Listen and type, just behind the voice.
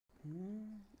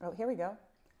Oh, here we go.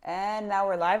 And now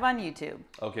we're live on YouTube.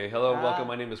 Okay, hello, welcome.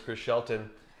 My name is Chris Shelton.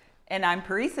 And I'm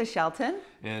Parisa Shelton.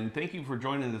 And thank you for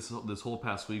joining this whole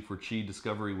past week for Qi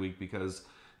Discovery Week, because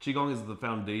Qigong is the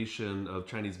foundation of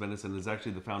Chinese medicine. It's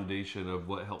actually the foundation of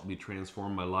what helped me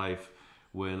transform my life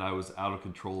when I was out of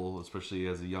control, especially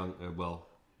as a young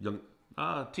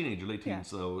teenager, late teens, Yeah.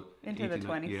 so Into the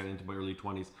 20s. Yeah, into my early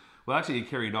 20s. Well, actually, it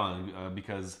carried on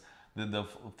because the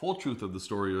full truth of the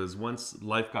story was once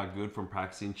life got good from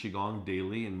practicing Qigong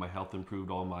daily and my health improved,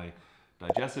 all my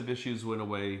digestive issues went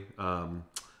away,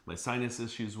 my sinus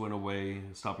issues went away,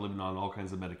 stopped living on all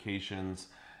kinds of medications,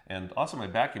 and also my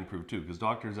back improved too, because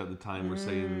doctors at the time were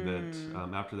saying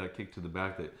that after that kick to the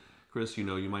back that, Chris, you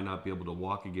might not be able to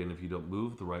walk again if you don't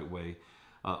move the right way,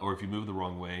 or if you move the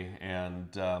wrong way. And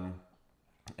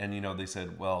they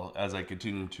said, well, as I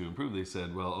continued to improve, they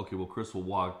said, well, okay, well, Chris will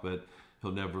walk, but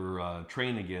he'll never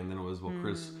train again. Then it was, well,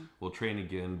 Chris will train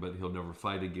again, but he'll never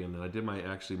fight again. And I did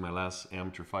my last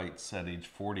amateur fights at age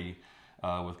 40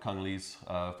 with Kung Lee's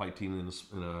fight team and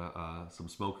some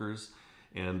smokers.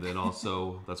 And then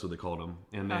also, that's what they called them.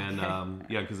 And then,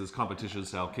 because it's competition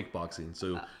style kickboxing.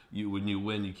 So when you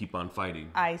win, you keep on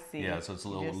fighting. I see. Yeah, so it's a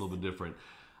little bit different.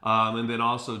 And then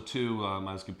also too,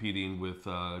 I was competing with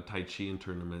Tai Chi in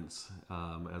tournaments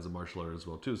as a martial artist as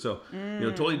well too. So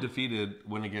totally defeated,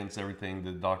 went against everything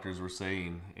the doctors were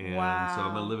saying, and so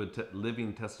I'm a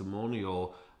living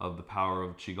testimonial of the power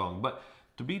of Qigong. But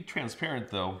to be transparent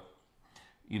though,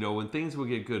 when things will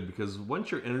get good, because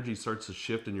once your energy starts to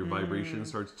shift and your vibration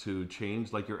starts to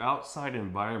change, like your outside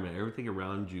environment, everything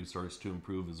around you starts to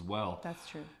improve as well. That's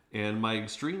true. And my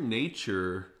extreme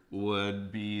nature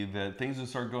would be that things would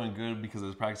start going good because I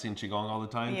was practicing Qigong all the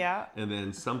time. Yeah. And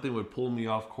then something would pull me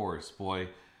off course, boy.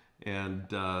 And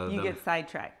you get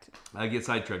sidetracked. I get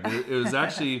sidetracked. It was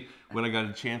actually when I got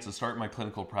a chance to start my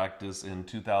clinical practice in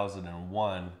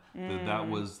 2001 that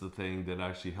was the thing that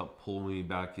actually helped pull me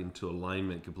back into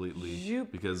alignment completely.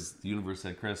 Because the universe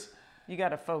said, Chris, you got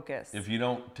to focus. if you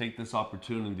don't take this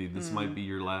opportunity, this might be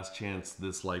your last chance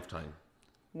this lifetime.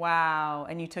 Wow.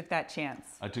 And you took that chance.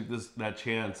 I took that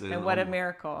chance. And what a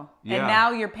miracle. Yeah. And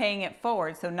now you're paying it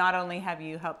forward. So not only have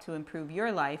you helped to improve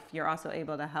your life, you're also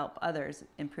able to help others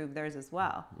improve theirs as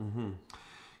well. Mm-hmm.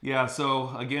 Yeah,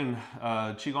 so again,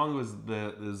 Qigong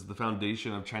is the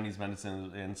foundation of Chinese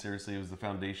medicine, and seriously, it was the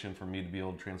foundation for me to be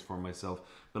able to transform myself.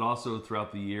 But also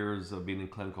throughout the years of being in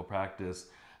clinical practice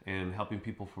and helping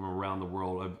people from around the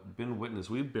world,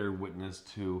 we bear witness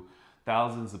to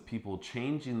thousands of people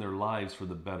changing their lives for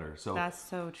the better. So that's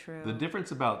so true. The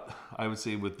difference about, I would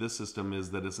say, with this system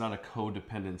is that it's not a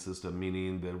codependent system,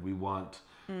 meaning that we want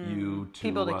you to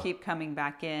people to keep coming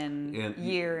back in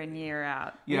year in year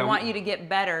out. Yeah, we want you to get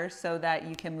better so that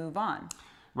you can move on.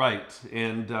 Right,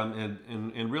 and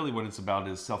really what it's about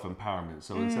is self-empowerment.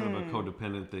 So instead of a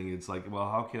codependent thing, it's like, well,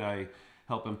 how can I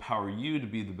help empower you to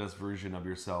be the best version of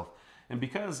yourself? And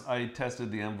because I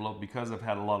tested the envelope, because I've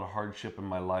had a lot of hardship in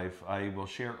my life, I will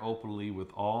share openly with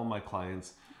all my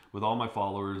clients, with all my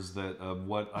followers, that of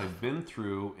what I've been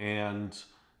through and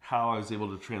how I was able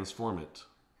to transform it.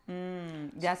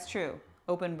 That's true.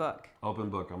 Open book. Open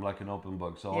book. I'm like an open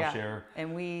book. So I'll share.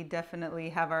 And we definitely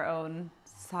have our own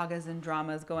sagas and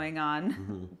dramas going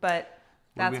on. But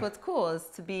that's what's cool, is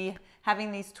to be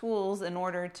having these tools in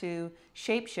order to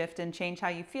shapeshift and change how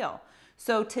you feel.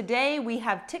 So today we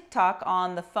have TikTok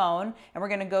on the phone, and we're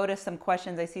going to go to some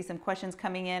questions. I see some questions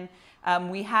coming in.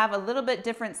 We have a little bit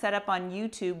different setup on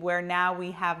YouTube, where now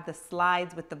we have the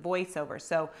slides with the voiceover.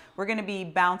 So we're going to be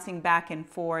bouncing back and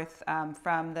forth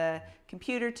from the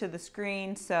computer to the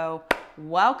screen. So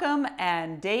welcome,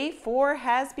 and day 4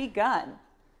 has begun.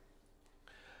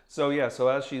 So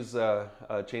as she's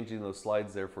changing those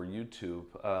slides there for YouTube,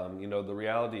 the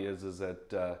reality is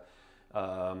that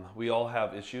we all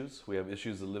have issues. We have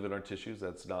issues that live in our tissues.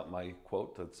 That's not my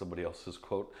quote, that's somebody else's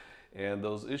quote. And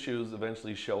those issues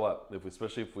eventually show up,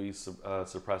 especially if we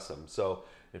suppress them. So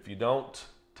if you don't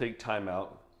take time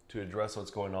out to address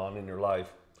what's going on in your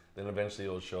life, then eventually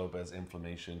it will show up as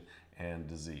inflammation and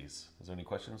disease. Is there any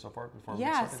questions so far before we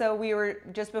get started? So we were,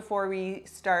 just before we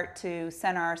start to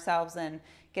center ourselves and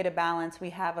get a balance, we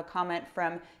have a comment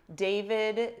from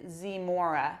David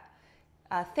Zamora.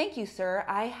 Thank you, sir.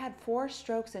 I had 4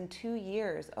 strokes in 2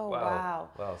 years. Oh, wow.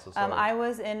 Wow, so sorry. I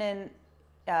was in an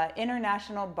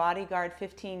international bodyguard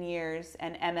 15 years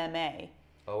and MMA.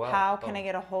 Oh, wow. How can I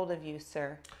get a hold of you,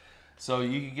 sir? So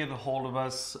you can get a hold of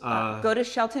us. Go to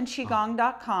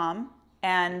sheltonqigong.com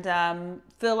and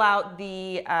fill out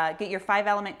the, get your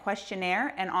 5-element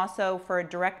questionnaire. And also for a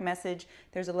direct message,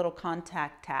 there's a little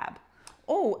contact tab.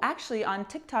 Oh, actually, on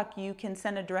TikTok, you can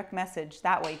send a direct message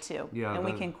that way too. Yeah, and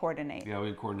we can coordinate. Yeah, we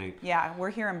can coordinate. Yeah, we're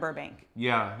here in Burbank.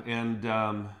 Yeah,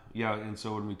 and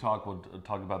so when we talk, we'll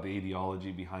talk about the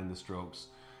etiology behind the strokes,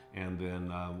 and then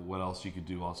what else you could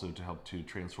do also to help to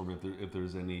transform if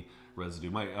there's any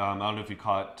residue. I don't know if you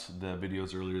caught the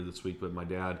videos earlier this week, but my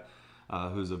dad,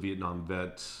 who's a Vietnam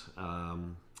vet,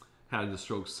 had a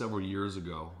stroke several years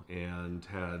ago and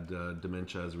had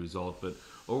dementia as a result. But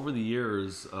over the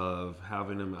years of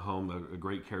having him at home, a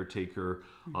great caretaker,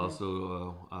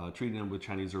 also treating him with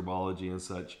Chinese herbology and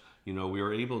such, we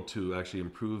were able to actually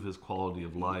improve his quality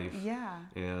of life. Yeah.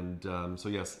 And so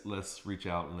yes, let's reach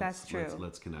out and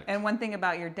let's connect. And one thing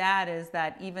about your dad is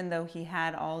that even though he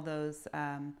had all those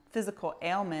physical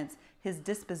ailments, his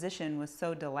disposition was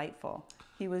so delightful.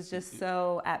 He was just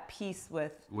so at peace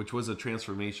with... Which was a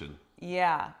transformation.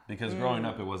 Yeah. Because growing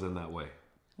up, it wasn't that way.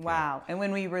 Wow. And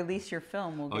when we release your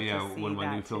film, we'll get to see that when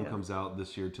my new film comes out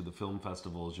this year to the film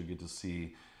festivals, you'll get to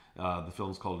see, the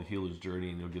film's called A Healer's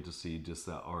Journey, and you'll get to see just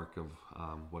that arc of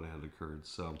what had occurred.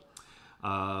 So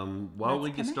while we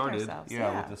get started,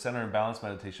 with the Center and Balance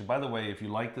meditation. By the way, if you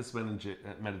like this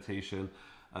meditation,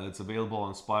 it's available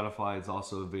on Spotify. It's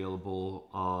also available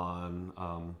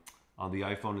on the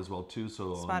iPhone as well too.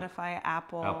 So Spotify,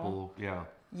 Apple,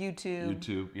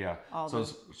 YouTube, yeah.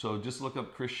 So just look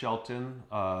up Chris Shelton,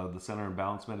 the Center and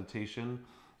Balance meditation.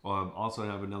 Also, I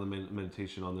have another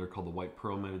meditation on there called the White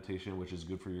Pearl meditation, which is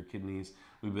good for your kidneys.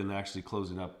 We've been actually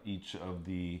closing up each of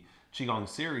the Qigong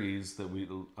series that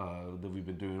we've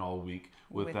been doing all week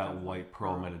with that White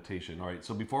Pearl meditation. All right.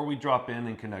 So before we drop in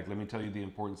and connect, let me tell you the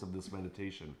importance of this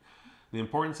meditation. The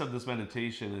importance of this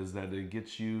meditation is that it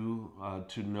gets you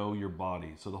to know your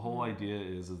body. So the whole idea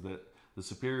is that the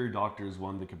superior doctor is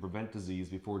one that can prevent disease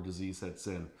before disease sets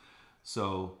in.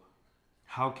 So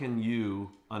how can you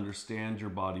understand your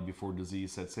body before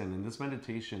disease sets in? And this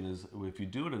meditation is, if you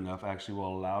do it enough, actually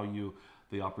will allow you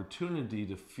the opportunity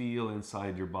to feel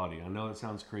inside your body. I know it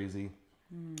sounds crazy.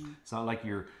 It's not like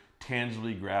you're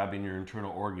tangibly grabbing your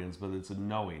internal organs, but it's a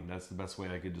knowing. That's the best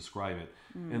way I could describe it.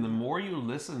 And the more you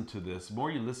listen to this, the more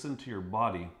you listen to your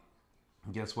body,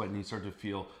 guess what? And you start to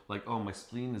feel like, oh, my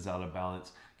spleen is out of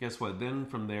balance. Guess what? Then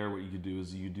from there, what you could do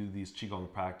is you do these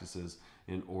Qigong practices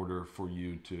in order for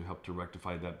you to help to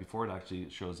rectify that before it actually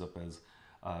shows up as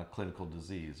clinical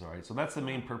disease. All right. So that's the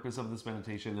main purpose of this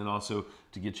meditation, and also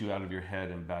to get you out of your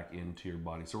head and back into your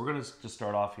body. So we're going to just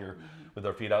start off here with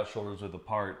our feet out, shoulders width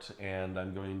apart, and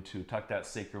I'm going to tuck that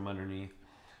sacrum underneath.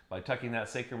 By tucking that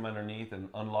sacrum underneath and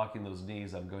unlocking those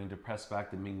knees, I'm going to press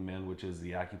back the Ming Men, which is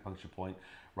the acupuncture point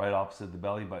right opposite the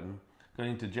belly button.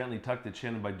 Going to gently tuck the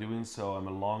chin, and by doing so, I'm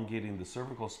elongating the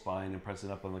cervical spine and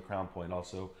pressing up on the crown point,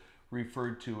 also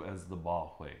referred to as the Ba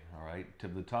Hui. All right,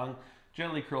 tip of the tongue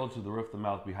gently curled to the roof of the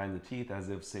mouth behind the teeth, as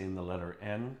if saying the letter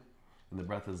N. And the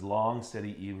breath is long,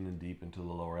 steady, even, and deep into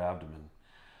the lower abdomen.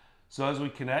 So as we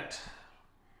connect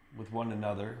with one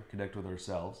another, connect with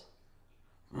ourselves,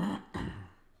 the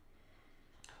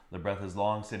breath is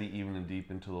long, steady, even, and deep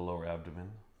into the lower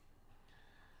abdomen.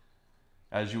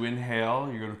 As you inhale,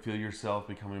 you're going to feel yourself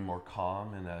becoming more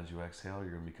calm, and as you exhale,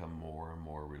 you're going to become more and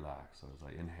more relaxed. So as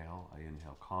I inhale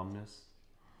calmness.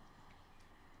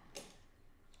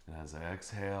 And as I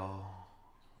exhale,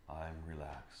 I'm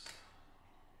relaxed.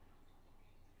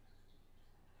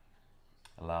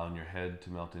 Allowing your head to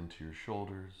melt into your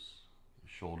shoulders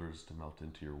to melt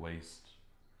into your waist,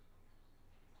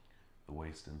 the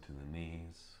waist into the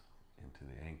knees, into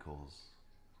the ankles,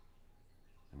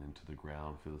 and into the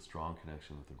ground. Feel a strong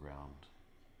connection with the ground.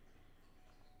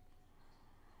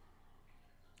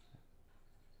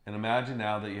 And imagine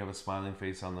now that you have a smiling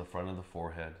face on the front of the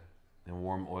forehead, and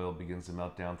warm oil begins to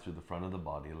melt down through the front of the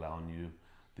body, allowing you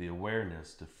the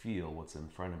awareness to feel what's in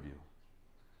front of you.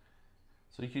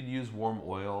 So you could use warm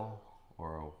oil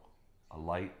or a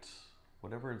light,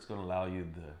 whatever it's going to allow you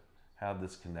to have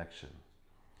this connection.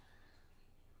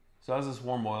 So as this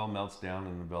warm oil melts down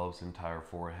and envelops the entire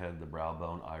forehead, the brow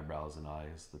bone, eyebrows and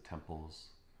eyes, the temples,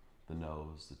 the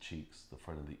nose, the cheeks, the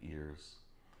front of the ears,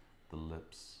 the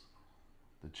lips,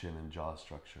 the chin and jaw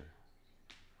structure.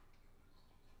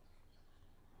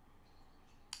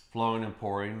 Flowing and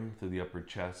pouring through the upper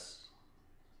chest,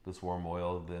 this warm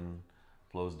oil then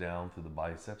flows down through the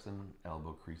biceps and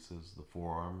elbow creases, the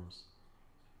forearms,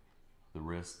 the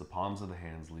wrists, the palms of the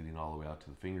hands, leading all the way out to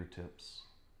the fingertips.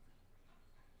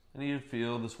 And you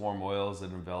feel this warm oil as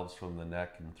it envelops from the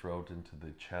neck and throat into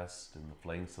the chest and the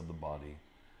flanks of the body,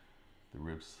 the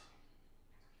ribs,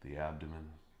 the abdomen,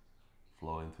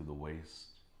 flowing through the waist,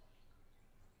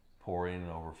 pouring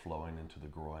and overflowing into the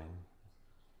groin.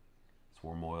 This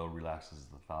warm oil relaxes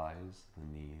the thighs, the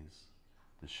knees,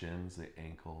 the shins, the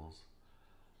ankles,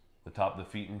 the top of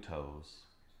the feet and toes,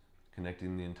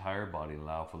 connecting the entire body.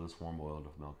 Allow for this warm oil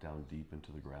to melt down deep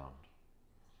into the ground.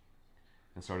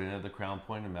 And starting at the crown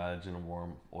point, imagine a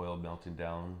warm oil melting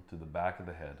down to the back of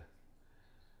the head,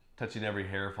 touching every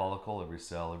hair follicle, every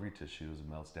cell, every tissue as it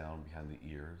melts down behind the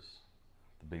ears,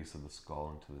 the base of the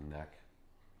skull into the neck,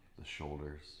 the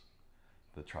shoulders,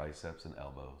 the triceps and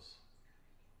elbows,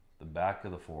 the back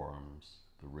of the forearms,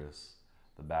 the wrists,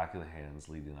 the back of the hands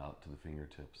leading out to the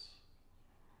fingertips.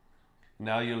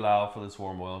 Now you allow for this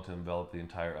warm oil to envelop the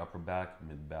entire upper back,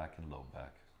 mid back, and low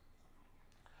back.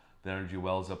 The energy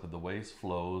wells up at the waist,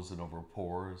 flows and over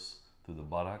pores through the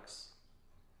buttocks,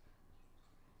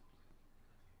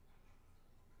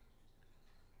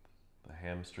 the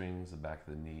hamstrings, the back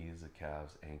of the knees, the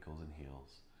calves, ankles, and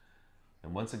heels.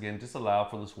 And once again, just allow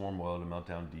for this warm oil to melt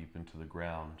down deep into the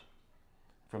ground.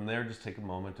 From there, just take a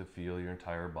moment to feel your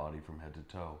entire body from head to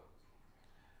toe,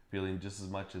 feeling just as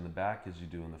much in the back as you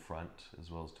do in the front, as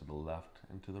well as to the left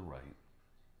and to the right.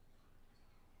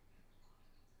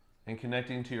 And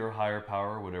connecting to your higher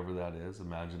power, whatever that is,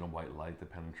 imagine a white light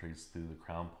that penetrates through the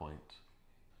crown point.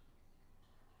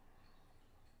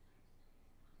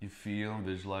 You feel and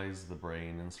visualize the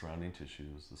brain and surrounding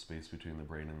tissues, the space between the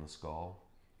brain and the skull.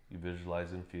 You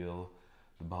visualize and feel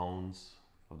the bones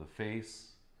of the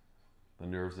face, the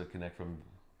nerves that connect from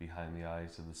behind the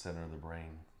eyes to the center of the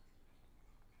brain,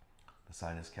 the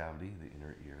sinus cavity, the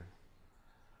inner ear,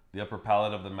 the upper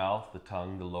palate of the mouth, the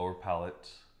tongue, the lower palate,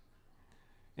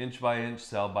 inch by inch,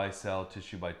 cell by cell,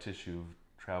 tissue by tissue,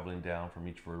 traveling down from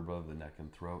each vertebra of the neck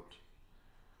and throat.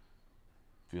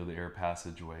 Feel the air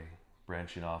passageway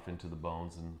branching off into the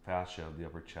bones and fascia of the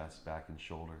upper chest, back, and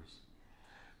shoulders.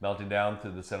 Melting down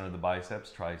through the center of the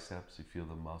biceps, triceps, you feel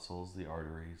the muscles, the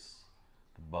arteries,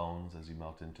 the bones as you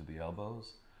melt into the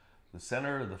elbows, the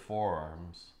center of the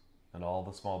forearms, and all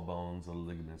the small bones, the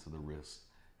ligaments of the wrists,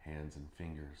 hands, and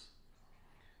fingers.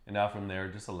 And now from there,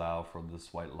 just allow for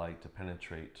this white light to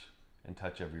penetrate and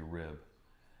touch every rib.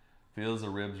 Feel as the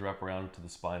ribs wrap around to the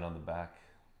spine on the back.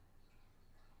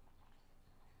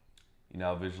 You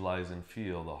now visualize and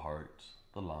feel the heart,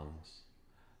 the lungs,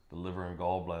 the liver and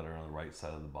gallbladder on the right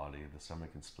side of the body, the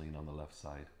stomach and spleen on the left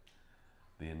side,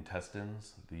 the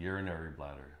intestines, the urinary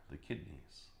bladder, the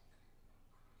kidneys,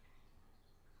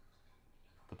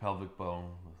 the pelvic bone,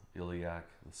 the iliac,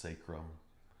 the sacrum,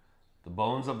 the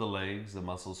bones of the legs, the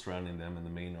muscles surrounding them, and the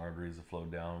main arteries that flow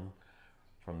down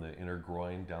from the inner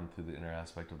groin down through the inner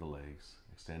aspect of the legs,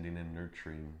 extending and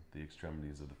nurturing the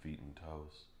extremities of the feet and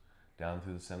toes, down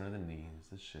through the center of the knees,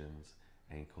 the shins,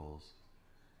 ankles.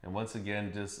 And once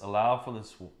again, just allow for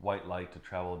this white light to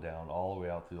travel down all the way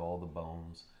out through all the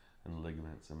bones and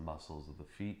ligaments and muscles of the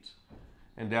feet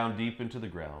and down deep into the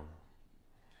ground.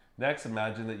 Next,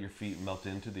 imagine that your feet melt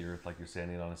into the earth like you're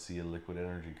standing on a sea of liquid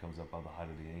energy comes up by the height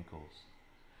of the ankles.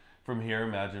 From here,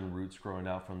 imagine roots growing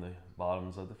out from the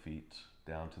bottoms of the feet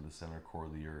down to the center core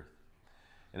of the earth.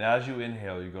 And as you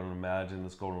inhale, you're going to imagine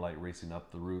this golden light racing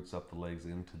up the roots, up the legs,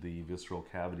 into the visceral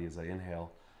cavity as I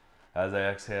inhale. As I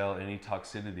exhale, any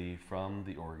toxicity from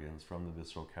the organs, from the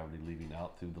visceral cavity, leaving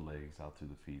out through the legs, out through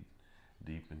the feet,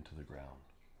 deep into the ground.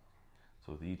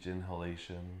 So with each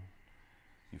inhalation,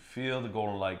 you feel the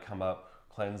golden light come up,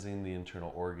 cleansing the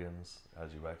internal organs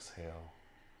as you exhale.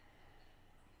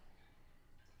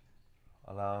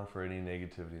 Allowing for any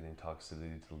negativity and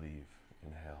toxicity to leave.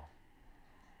 Inhale.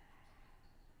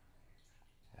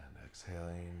 And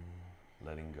exhaling,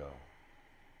 letting go.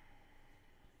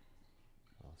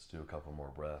 Let's do a couple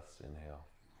more breaths. Inhale.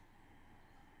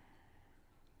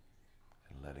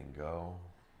 And letting go.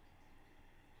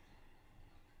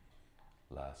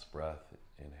 Last breath.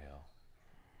 Inhale.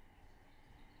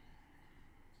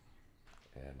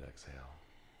 And exhale.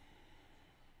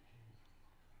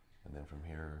 And then from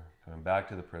here, coming back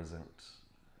to the present,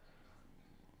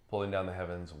 pulling down the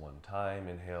heavens one time.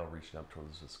 Inhale, reaching up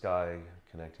towards the sky,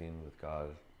 connecting with God,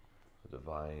 the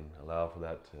divine. Allow for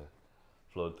that to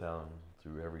float down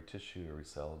through every tissue, every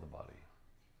cell of the body.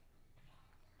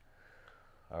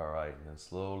 All right, and then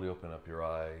slowly open up your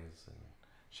eyes and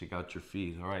shake out your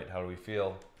feet. All right, how do we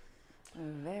feel?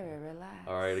 Very relaxed.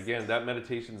 All right, again, that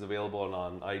meditation is available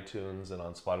on iTunes and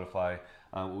on Spotify.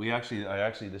 I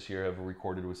actually this year have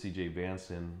recorded with C.J.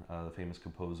 Vanston, the famous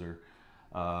composer,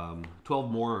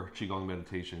 12 more Qigong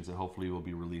meditations, and hopefully will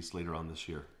be released later on this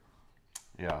year.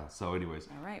 Yeah, so anyways.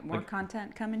 All right, more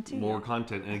content coming to you. More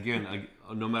content. And again,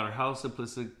 no matter how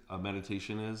simplistic a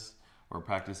meditation is or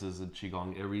practice is in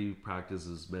Qigong, every practice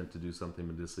is meant to do something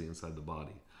medicinally inside the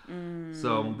body.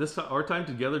 So our time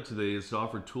together today is to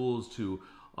offer tools to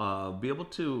be able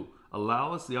to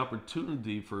allow us the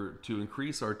opportunity to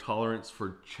increase our tolerance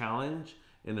for challenge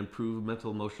and improve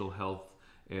mental emotional health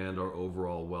and our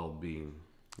overall well-being.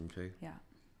 Okay. Yeah.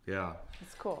 Yeah.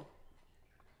 It's cool.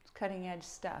 It's cutting edge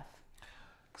stuff.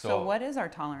 So what is our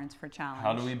tolerance for challenge?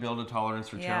 How do we build a tolerance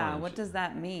for challenge? Yeah, what does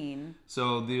that mean?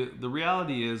 So the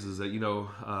reality is that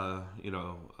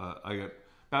I got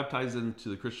baptized into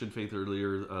the Christian faith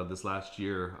earlier this last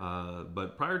year,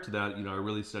 but prior to that, I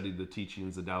really studied the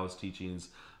teachings, the Taoist teachings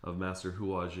of Master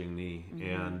Hua Jingni,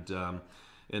 and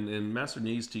in Master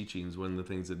Ni's teachings, one of the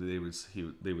things that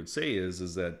they would say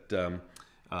is that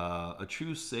a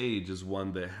true sage is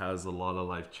one that has a lot of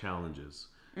life challenges.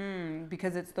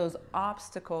 Because it's those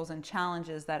obstacles and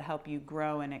challenges that help you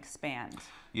grow and expand.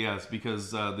 Yes,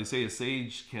 because they say a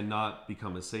sage cannot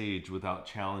become a sage without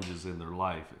challenges in their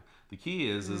life. The key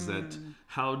is that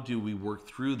how do we work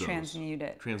through those? Transmute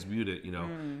it,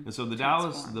 And so the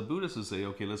Taoists, the Buddhists would say,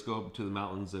 okay, let's go up to the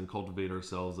mountains and cultivate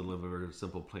ourselves and live a very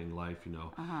simple, plain life,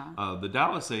 The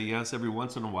Taoists say, yes, every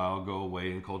once in a while, go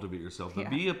away and cultivate yourself, but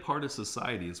be a part of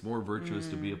society. It's more virtuous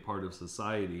to be a part of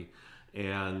society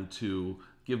and to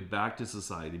give back to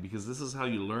society, because this is how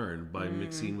you learn, by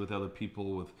mixing with other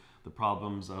people, with the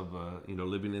problems of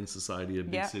living in society, a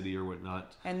big city or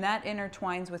whatnot. And that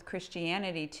intertwines with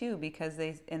Christianity too, because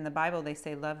in the Bible they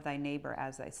say, love thy neighbor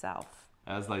as thyself.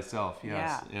 As thyself,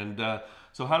 yes. Yeah. And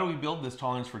so how do we build this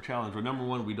tolerance for challenge? Well, number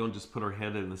one, we don't just put our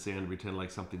head in the sand and pretend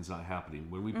like something's not happening.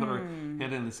 When we put our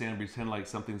head in the sand and pretend like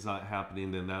something's not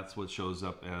happening, then that's what shows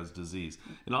up as disease.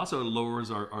 And also it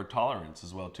lowers our tolerance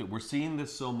as well too. We're seeing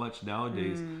this so much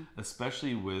nowadays,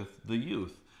 especially with the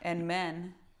youth. And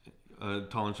men.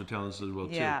 Tolerance for challenge as well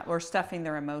too. Yeah, or stuffing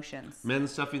their emotions. Men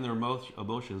stuffing their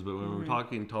emotions, but when we're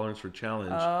talking tolerance for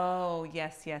challenge. Oh,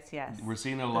 yes. We're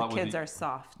seeing it a lot. The kids are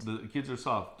soft. The kids are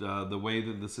soft. The way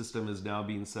that the system is now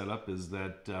being set up is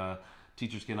that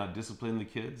teachers cannot discipline the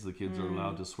kids. The kids are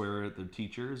allowed to swear at their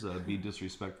teachers, be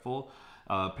disrespectful.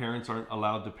 Parents aren't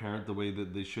allowed to parent the way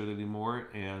that they should anymore.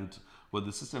 And what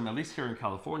the system, at least here in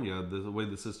California, the way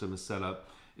the system is set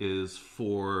up is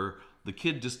for the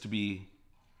kid just to be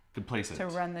complacent. To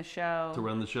run the show.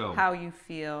 How you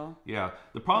feel. Yeah.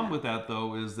 The problem with that,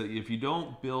 though, is that if you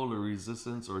don't build a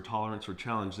resistance or a tolerance for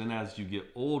challenge, then as you get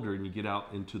older and you get out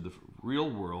into the real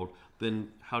world, then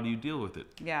how do you deal with it?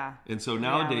 Yeah. And so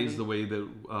nowadays, the way that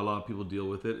a lot of people deal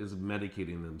with it is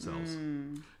medicating themselves.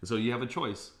 And so you have a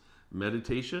choice.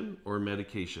 Meditation or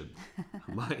medication?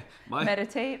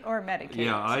 Meditate or medicate?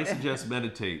 Yeah, I suggest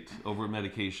meditate over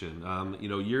medication.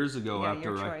 Years ago,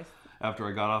 after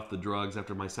I got off the drugs,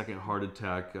 after my second heart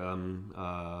attack, when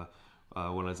I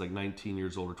was like 19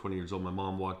 years old or 20 years old, my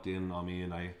mom walked in on me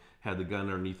and I had the gun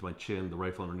underneath my chin, the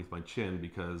rifle underneath my chin,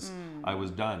 because I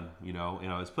was done, and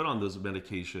I was put on those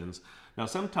medications. Now,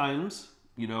 sometimes,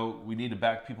 we need to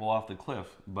back people off the cliff,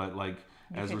 but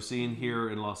as we're seeing here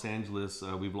in Los Angeles,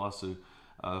 we've lost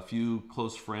a few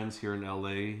close friends here in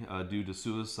LA due to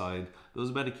suicide.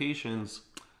 Those medications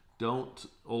don't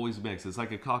always mix. It's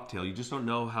like a cocktail. You just don't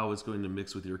know how it's going to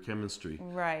mix with your chemistry.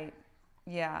 Right.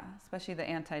 Yeah, especially the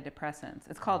antidepressants.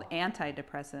 It's called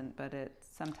antidepressant, but it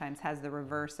sometimes has the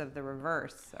reverse of the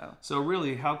reverse. So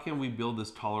really, how can we build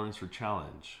this tolerance for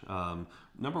challenge?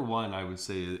 Number one, I would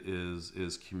say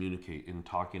is communicate in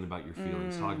talking about your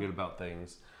feelings, talking about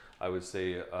things. I would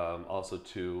say also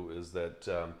too is that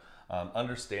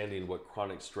understanding what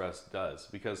chronic stress does,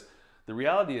 because the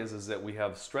reality is that we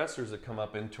have stressors that come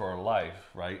up into our life,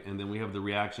 right? And then we have the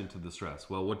reaction to the stress.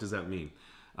 Well, what does that mean?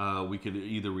 We could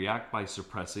either react by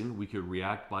suppressing, we could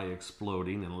react by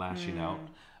exploding and lashing out.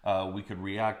 We could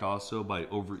react also by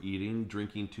overeating,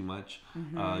 drinking too much,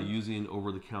 using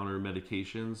over-the-counter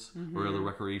medications or other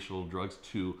recreational drugs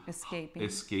to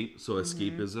escape. So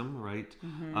escapism, right?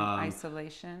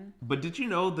 Isolation. But did you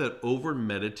know that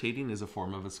over-meditating is a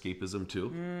form of escapism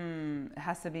too? It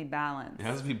has to be balanced. It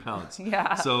has to be balanced.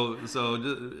 Yeah. So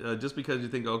just because you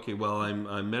think, okay, well,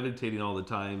 I'm meditating all the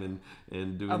time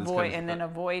and doing this kind of and then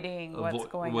avoiding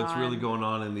what's really going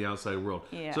on in the outside world.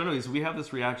 Yeah. So anyways, we have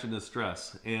this reaction to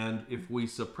stress. And if we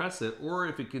suppress it, or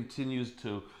if it continues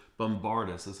to bombard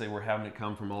us, let's say we're having it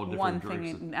come from all different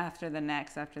directions. One thing after the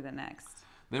next,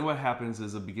 Then what happens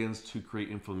is it begins to create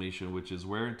inflammation, which is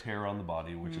wear and tear on the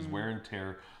body, which is wear and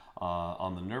tear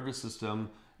on the nervous system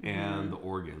and the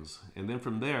organs. And then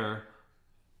from there,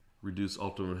 reduce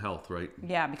ultimate health, right?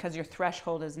 Yeah, because your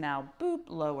threshold is now,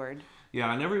 lowered.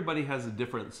 Yeah, and everybody has a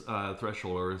different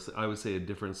threshold, or I would say a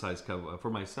different size cup. For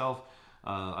myself,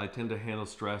 I tend to handle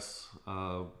stress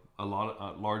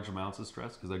large amounts of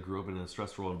stress because I grew up in a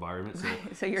stressful environment. So,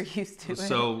 so you're used to it.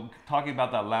 So talking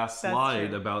about that last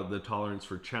slide about the tolerance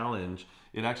for challenge,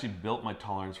 it actually built my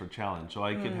tolerance for challenge. So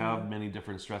I could have many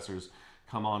different stressors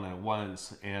come on at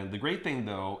once. And the great thing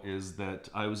though is that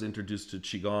I was introduced to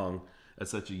Qigong at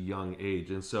such a young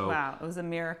age. And so wow, it was a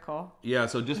miracle. Yeah,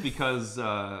 so just because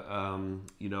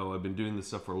you know, I've been doing this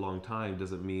stuff for a long time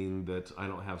doesn't mean that I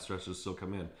don't have stressors still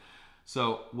come in.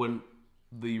 So when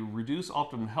the reduced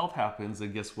optimum health happens,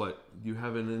 then guess what? You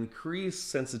have an increased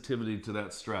sensitivity to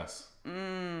that stress.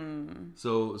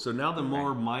 So now the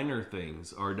more minor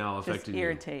things are now affecting you.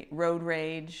 Just irritate, road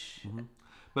rage.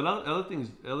 But other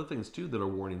things too that are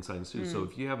warning signs too. So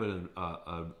if you have an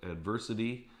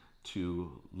adversity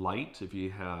to light, if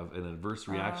you have an adverse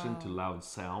reaction to loud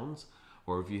sounds,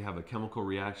 or if you have a chemical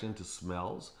reaction to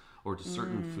smells or to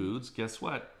certain foods, guess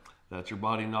what? That's your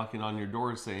body knocking on your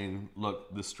door saying,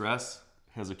 look, the stress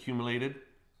has accumulated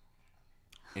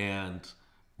and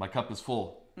my cup is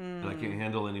full and I can't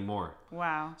handle anymore.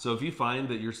 Wow. So if you find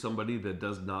that you're somebody that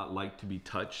does not like to be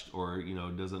touched, or you know,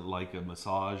 doesn't like a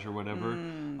massage or whatever,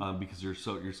 because your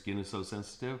skin is so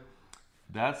sensitive,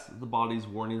 that's the body's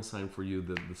warning sign for you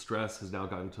that the stress has now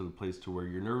gotten to the place to where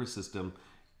your nervous system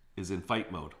is in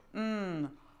fight mode.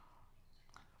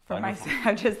 For myself,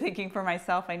 I'm just thinking for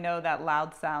myself, I know that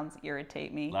loud sounds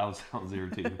irritate me. Loud sounds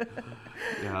irritate me.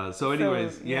 Yeah. So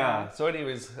anyways,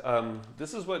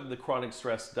 this is what the chronic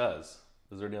stress does.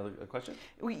 Is there any other question?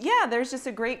 Yeah, there's just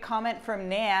a great comment from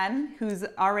Nan, who's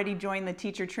already joined the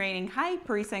teacher training. Hi,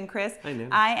 Parisa and Chris. Hi, Nan.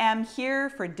 I am here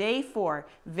for day 4.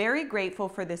 Very grateful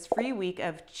for this free week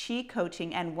of Qi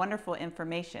coaching and wonderful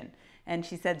information. And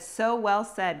she said, so well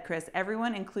said, Chris.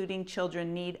 Everyone, including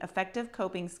children, need effective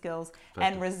coping skills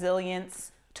and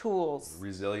resilience tools.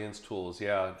 Resilience tools,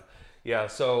 yeah. Yeah,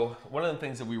 so one of the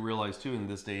things that we realize too in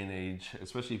this day and age,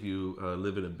 especially if you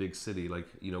live in a big city, like,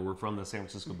 you know, we're from the San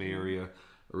Francisco Bay Area,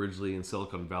 originally in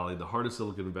Silicon Valley, the heart of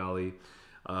Silicon Valley.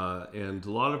 And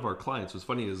a lot of our clients, what's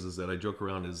funny is that I joke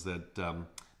around is that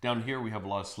down here we have a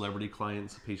lot of celebrity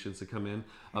clients, patients that come in.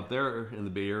 Up there in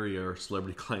the Bay Area, our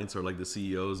celebrity clients are like the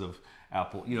CEOs of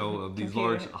Apple, you know, of these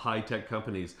large high-tech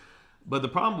companies. But the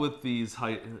problem with these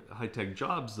high-tech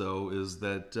jobs, though, is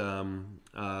that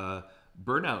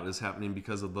burnout is happening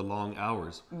because of the long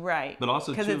hours. Right. But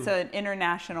also because it's an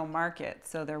international market,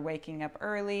 so they're waking up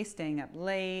early, staying up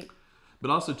late. But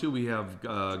also too, we have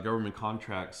government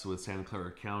contracts with Santa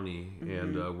Clara County,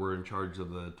 and we're in charge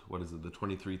of the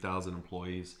 23,000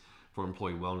 employees for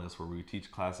employee wellness, where we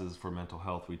teach classes for mental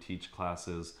health. We teach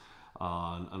classes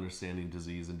on understanding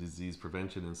disease and disease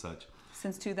prevention and such.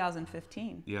 Since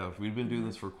 2015. Yeah, we've been doing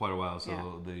this for quite a while.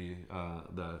 So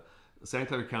the Santa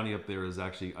Clara County up there is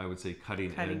actually, I would say,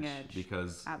 cutting edge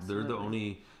because they're the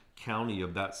only county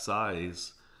of that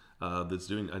size that's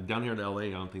doing, down here in LA,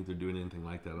 I don't think they're doing anything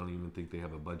like that. I don't even think they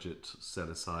have a budget set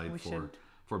aside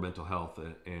for mental health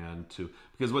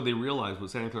because what they realize, what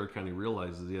Santa Clara County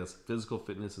realizes, yes, physical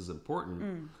fitness is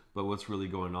important, but what's really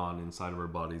going on inside of our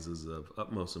bodies is of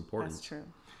utmost importance. That's true.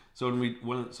 So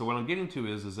what I'm getting to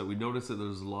is that we notice that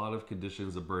there's a lot of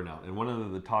conditions of burnout, and one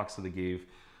of the talks that I gave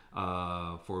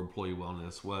for employee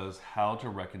wellness was how to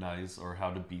recognize or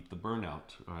how to beat the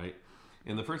burnout, right?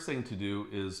 And the first thing to do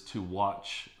is to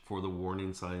watch for the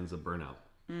warning signs of burnout.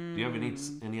 Do you have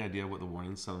any idea what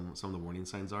some of the warning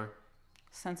signs are?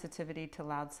 Sensitivity to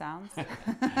loud sounds.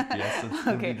 Yes.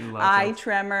 Okay. Eye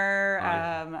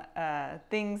tremor,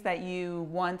 things that you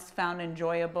once found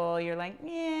enjoyable, you're like,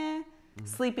 yeah.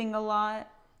 Sleeping a lot.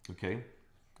 Okay.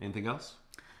 Anything else?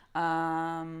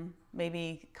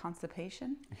 Maybe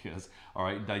constipation. Yes. All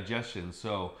right. Digestion.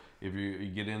 So if you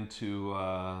get into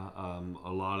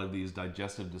a lot of these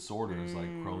digestive disorders like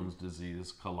Crohn's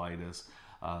disease, colitis,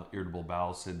 irritable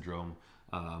bowel syndrome,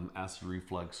 acid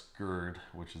reflux, GERD,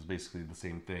 which is basically the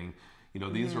same thing. You know,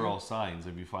 these are all signs.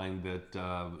 If you find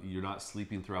that you're not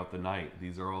sleeping throughout the night,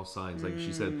 these are all signs. Like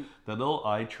she said, that little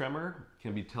eye tremor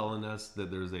can be telling us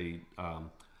that there's a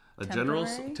general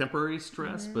temporary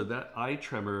stress, but that eye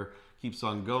tremor keeps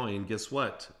on going. Guess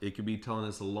what? It could be telling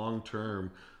us a long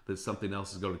term that something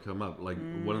else is going to come up. Like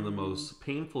one of the most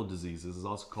painful diseases is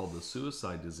also called the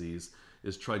suicide disease,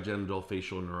 is trigeminal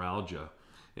facial neuralgia.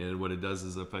 And what it does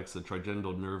is it affects the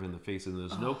trigeminal nerve in the face, and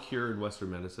there's no cure in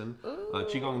Western medicine.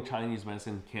 Qigong Chinese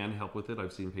medicine can help with it.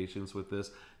 I've seen patients with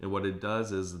this, and what it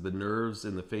does is the nerves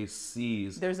in the face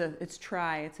seize. It's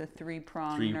a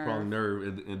three-pronged nerve,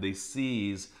 and they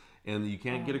seize, and you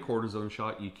can't get a cortisone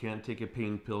shot. You can't take a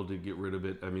pain pill to get rid of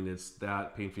it. I mean, it's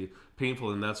that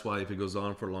painful, and that's why if it goes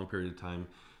on for a long period of time,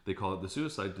 they call it the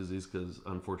suicide disease because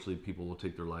unfortunately people will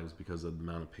take their lives because of the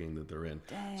amount of pain that they're in.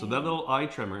 Dang. So that little eye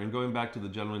tremor, and going back to the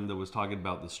gentleman that was talking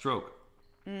about the stroke,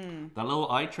 that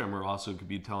little eye tremor also could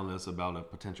be telling us about a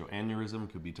potential aneurysm,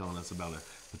 could be telling us about a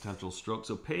potential stroke.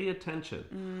 So pay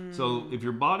attention. So if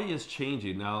your body is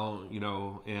changing now,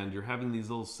 and you're having these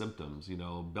little symptoms,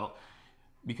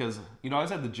 because, I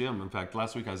was at the gym. In fact,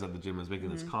 last week I was at the gym, I was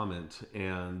making this comment,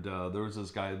 and there was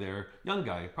this guy there, young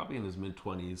guy, probably in his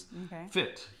mid-20s,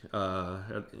 fit,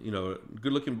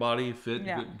 good looking body, fit,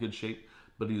 good shape,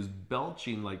 but he was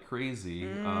belching like crazy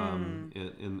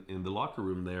in the locker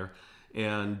room there.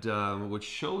 And which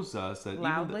shows us that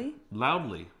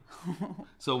loudly.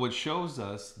 So which shows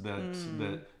us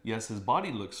that yes, his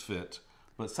body looks fit,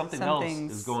 but something else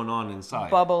is going on inside,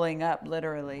 bubbling up,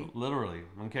 literally.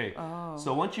 Okay.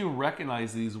 So once you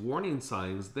recognize these warning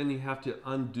signs, then you have to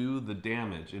undo the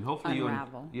damage, and hopefully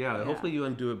Unravel. Hopefully you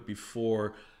undo it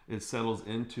before it settles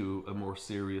into a more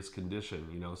serious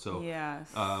condition. So yes,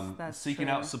 that's seeking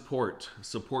true. out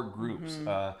support groups.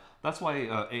 That's why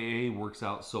AA works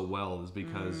out so well, is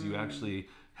because you actually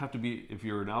have to be, if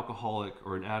you're an alcoholic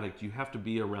or an addict, you have to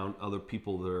be around other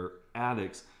people that are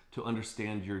addicts to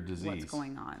understand your disease. What's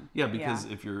going on? Yeah, because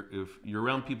if you're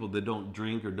around people that don't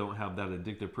drink or don't have that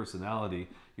addictive personality,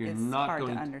 it's not hard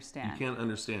going to understand. You can't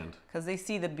understand because they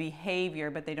see the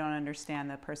behavior, but they don't understand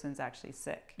the person's actually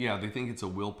sick. Yeah, they think it's a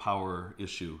willpower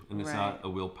issue, and it's not a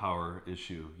willpower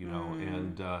issue,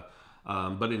 And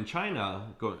but in China,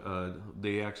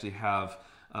 they actually have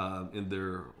in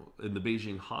the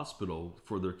Beijing hospital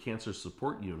for their cancer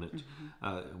support unit,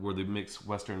 where they mix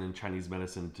Western and Chinese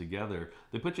medicine together.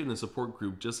 They put you in a support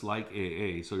group just like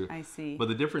AA. So I see. But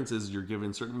the difference is you're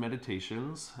given certain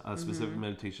meditations, specific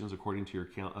meditations according to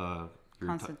your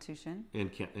constitution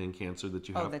and cancer that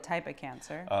you have. Oh, the type of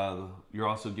cancer. You're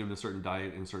also given a certain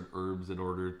diet and certain herbs in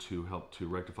order to help to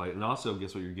rectify it. And also,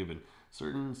 guess what you're given?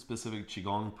 Certain specific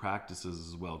Qigong practices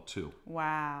as well too.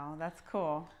 Wow, that's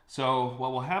cool. So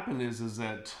what will happen is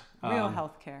that real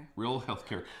healthcare.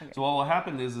 Okay. So what will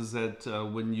happen is that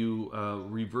when you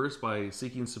reverse by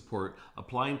seeking support,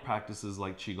 applying practices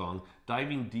like Qigong,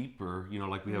 diving deeper,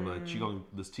 like we have a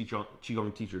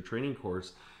Qigong teacher training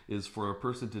course, is for a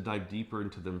person to dive deeper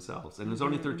into themselves. And it's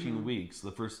only 13 weeks.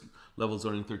 The first level is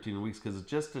only 13 weeks because it's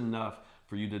just enough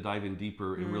for you to dive in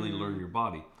deeper and really learn your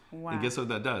body. Wow. And guess what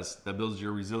that does? That builds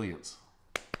your resilience.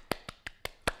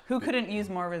 Who couldn't use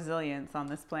more resilience on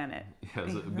this planet?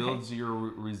 Yes, it builds your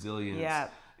resilience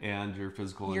and your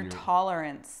physical your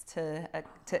tolerance to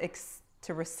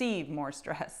receive more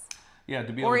stress. Yeah,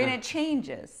 to be or able and it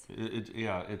changes.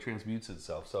 It transmutes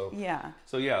itself. So yeah.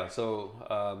 So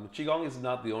Qigong is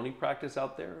not the only practice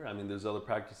out there. I mean, there's other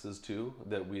practices too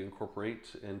that we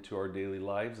incorporate into our daily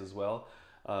lives as well.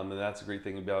 And that's a great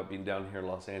thing about being down here in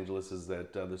Los Angeles, is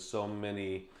that there's so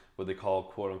many what they call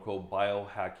quote unquote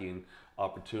biohacking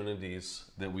opportunities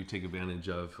that we take advantage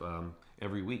of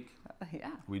every week.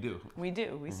 Yeah. We do.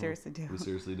 We seriously do. We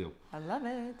seriously do. I love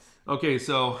it. Okay,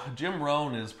 so Jim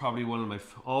Rohn is probably one of my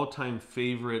all-time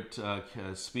favorite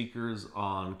speakers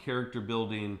on character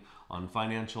building, on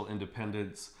financial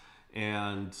independence.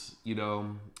 And,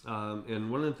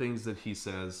 and one of the things that he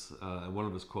says, one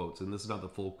of his quotes, and this is not the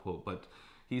full quote, but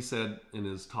he said in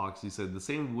his talks, he said, "The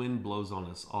same wind blows on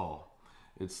us all.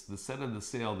 It's the set of the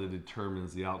sail that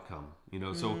determines the outcome."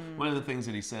 So one of the things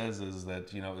that he says is that,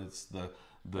 it's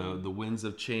the winds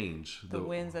of change. The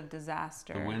winds of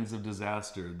disaster. The winds of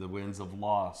disaster, the winds of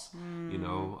loss.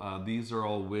 These are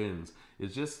all winds.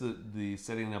 It's just the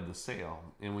setting of the sail.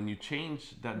 And when you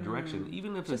change that direction,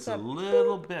 even if it's a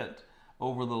little bit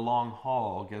over the long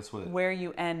haul, guess what? Where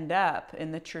you end up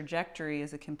in the trajectory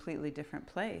is a completely different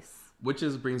place. Which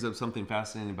brings up something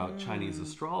fascinating about Chinese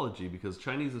astrology, because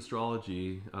Chinese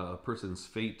astrology, a person's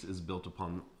fate is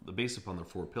based upon their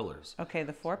 4 pillars. Okay,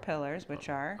 the 4 pillars, which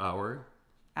are?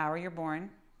 Hour you're born.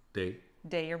 Day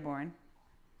you're born.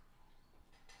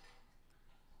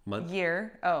 Month.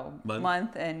 Year. Oh,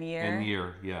 month and year. And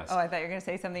year, yes. Oh, I thought you were going to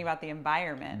say something about the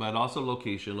environment. But also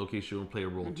location. Location will play a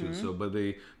role too. So, but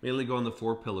they mainly go on the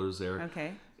 4 pillars there.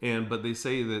 Okay. But they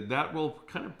say that will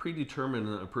kind of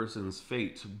predetermine a person's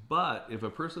fate. But if a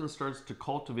person starts to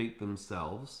cultivate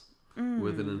themselves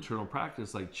with an internal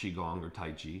practice like Qigong or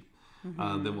Tai Chi,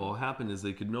 then what will happen is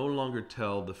they could no longer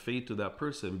tell the fate of that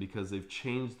person because they've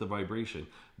changed the vibration.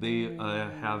 They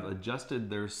have adjusted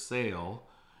their sail,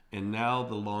 and now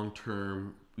the long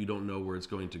term, we don't know where it's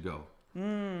going to go.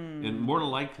 And more than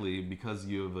likely, because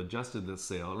you have adjusted the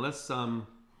sail, unless some,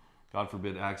 God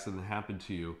forbid, accident happened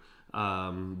to you,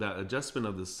 that adjustment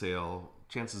of the sail,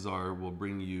 chances are, will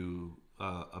bring you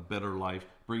a better life,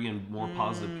 bring in more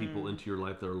positive people into your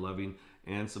life that are loving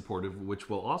and supportive, which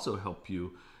will also help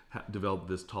you develop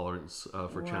this tolerance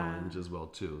for challenge as well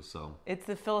too. So it's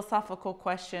the philosophical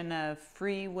question of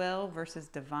free will versus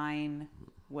divine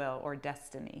will or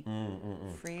destiny.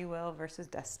 Free will versus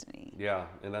destiny. Yeah,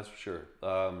 and that's for sure.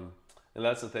 And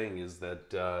that's the thing is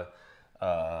that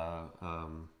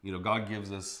God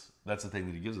gives us. That's the thing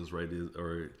that He gives us, right?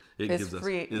 It gives us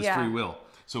free will.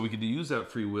 So we could use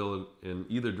that free will in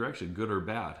either direction, good or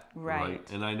bad. Right.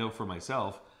 And I know for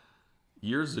myself,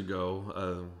 years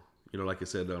ago, like I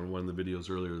said on one of the videos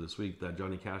earlier this week, that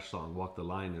Johnny Cash song "Walk the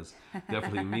Line" is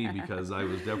definitely me, because I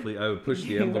would push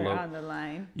the envelope. You were on the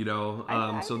line.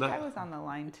 I think I was on the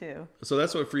line too. So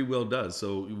that's what free will does.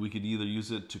 So we could either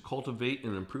use it to cultivate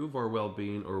and improve our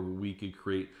well-being, or we could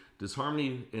create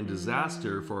disharmony and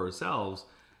disaster for ourselves,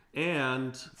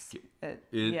 and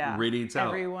it radiates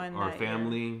out our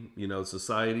family,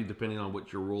 society, depending on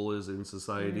what your role is in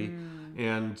society.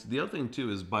 And the other thing too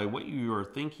is by what you are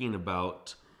thinking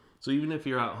about. So even if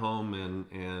you're at home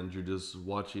and you're just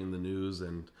watching the news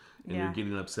and you're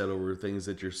getting upset over things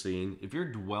that you're seeing, if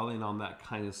you're dwelling on that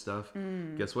kind of stuff,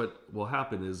 guess what will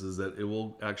happen is that it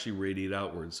will actually radiate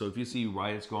outwards. So if you see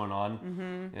riots going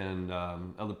on in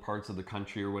other parts of the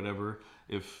country or whatever,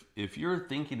 if you're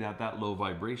thinking at that low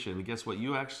vibration, guess what?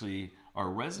 You actually are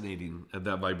resonating at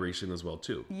that vibration as well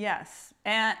too. Yes,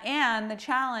 and the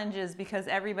challenge is because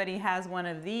everybody has one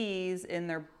of these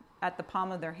at the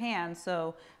palm of their hand,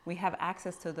 so we have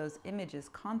access to those images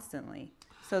constantly.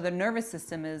 So the nervous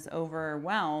system is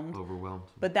overwhelmed.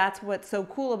 But that's what's so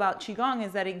cool about Qigong,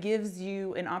 is that it gives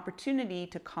you an opportunity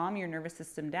to calm your nervous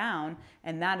system down,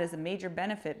 and that is a major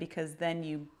benefit, because then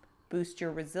you boost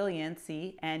your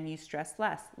resiliency and you stress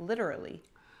less, literally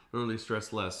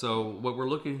stress less. So what we're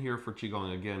looking here for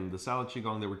Qigong, again, the Salad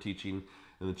Qigong that we're teaching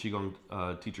in the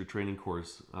Qigong teacher training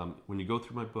course, when you go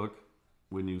through my book,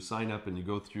 when you sign up and you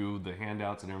go through the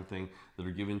handouts and everything that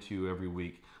are given to you every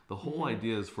week, the whole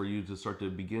idea is for you to start to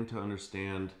begin to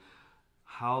understand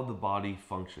how the body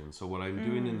functions. So what I'm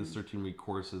doing in this 13-week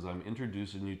course is I'm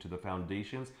introducing you to the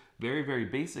foundations, very, very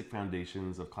basic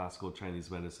foundations of classical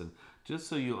Chinese medicine, just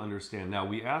so you understand. Now,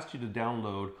 we asked you to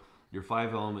download your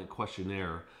 5-element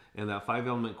questionnaire, and that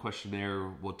 5-element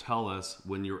questionnaire will tell us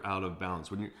when you're out of balance.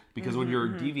 Because when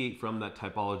you deviate from that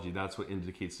typology, that's what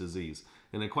indicates disease.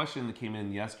 And a question that came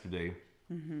in yesterday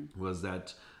was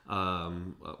that,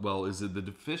 is it the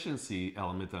deficiency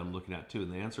element that I'm looking at too?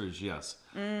 And the answer is yes.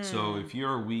 So if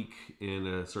you're weak in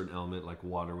a certain element like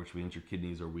water, which means your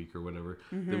kidneys are weak or whatever,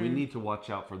 then we need to watch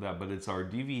out for that. But it's our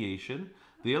deviation.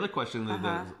 The other question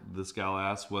that this gal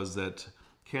asked was that,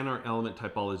 can our element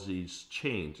typologies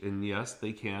change? And yes,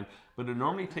 they can, but it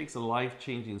normally takes a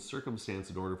life-changing circumstance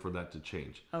in order for that to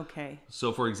change. Okay.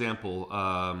 So for example,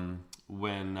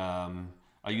 when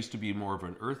I used to be more of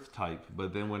an earth type,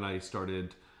 but then when I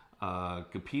started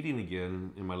competing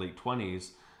again in my late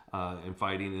 20s and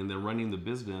fighting and then running the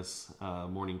business,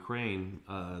 Morning Crane,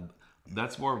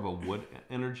 that's more of a wood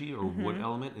energy or wood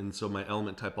element, and so my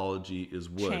element typology is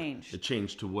wood. It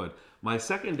changed to wood. My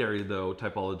secondary, though,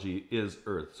 typology is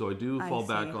earth. So I do fall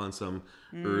back on some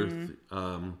earth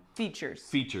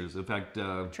features. In fact,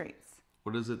 traits.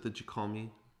 What is it that you call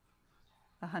me?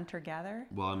 A hunter-gatherer?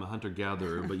 Well, I'm a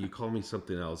hunter-gatherer, but you call me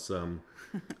something else.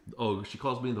 She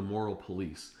calls me the moral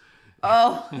police.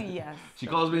 Oh, yes. She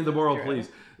calls me the moral police.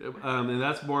 And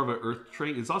that's more of an earth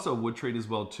trait. It's also a wood trait as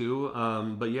well, too.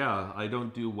 But yeah, I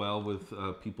don't do well with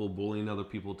people bullying other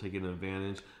people, taking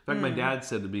advantage. In fact, my dad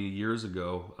said to me years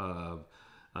ago,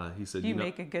 he said, you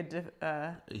make a good...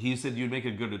 He said, you'd make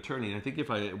a good attorney. And I think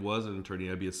if I was an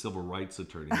attorney, I'd be a civil rights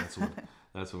attorney.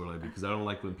 That's what I'd be, because I don't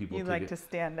like when people to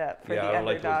stand up for the I don't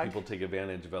underdog. like when people take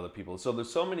advantage of other people. So there's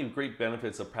so many great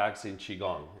benefits of practicing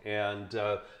Qigong. And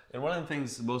one of the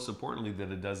things, most importantly,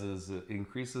 that it does is it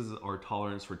increases our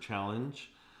tolerance for challenge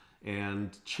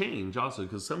and change also,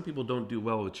 because some people don't do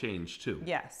well with change too.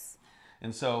 Yes.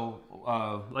 And so,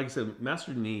 like I said,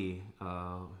 Master Ni,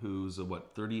 who's a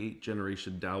 38th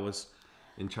generation Taoist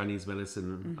in Chinese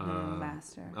medicine,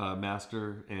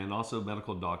 master, and also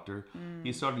medical doctor.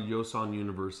 He started Yosan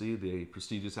University, the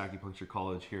prestigious acupuncture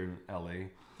college here in LA.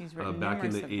 He's written back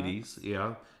in the 80s. Books.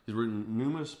 Yeah, he's written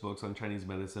numerous books on Chinese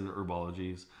medicine and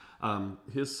herbologies.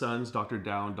 His sons, Dr.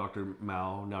 Dao and Dr.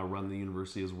 Mao, now run the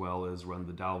university as well as run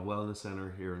the Dao Wellness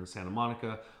Center here in Santa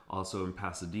Monica, also in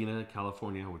Pasadena,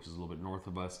 California, which is a little bit north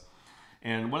of us.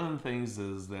 And one of the things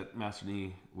is that Master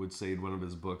Ni would say in one of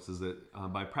his books is that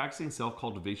by practicing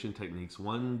self-cultivation techniques,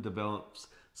 one develops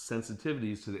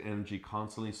sensitivities to the energy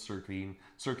constantly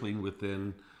circling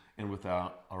within and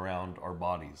without around our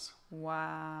bodies.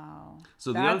 Wow.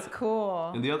 So that's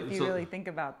cool. And the other, if you really think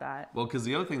about that. Well, because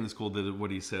the other thing that's cool that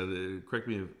what he said, correct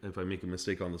me if I make a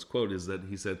mistake on this quote, is that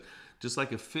he said, just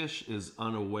like a fish is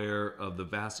unaware of the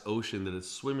vast ocean that it's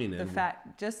swimming in.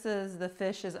 Just as the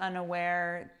fish is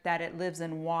unaware that it lives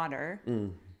in water,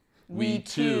 we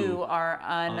too are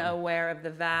unaware of the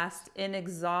vast,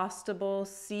 inexhaustible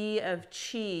sea of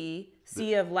chi,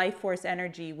 sea of life force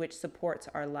energy, which supports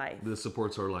our life. This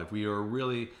supports our life. We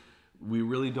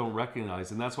really don't recognize,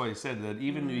 and that's why I said that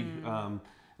even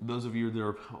those of you that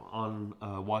are on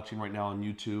watching right now on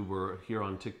YouTube or here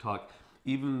on TikTok,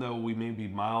 even though we may be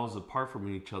miles apart from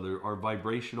each other, our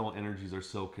vibrational energies are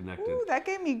so connected. Ooh, that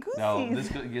gave me goosies. Now, this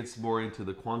gets more into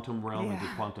the quantum realm, into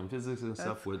quantum physics and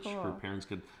stuff, which her parents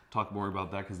could talk more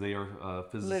about that because they are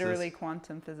physicists. Literally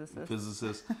quantum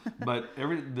physicists. But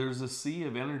there's a sea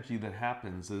of energy that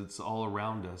happens. It's all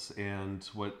around us. And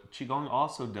what Qigong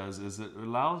also does is it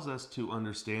allows us to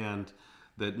understand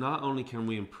that not only can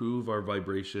we improve our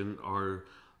vibration,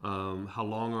 how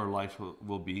long our life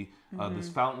will be, this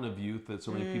fountain of youth that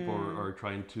so many people are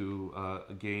trying to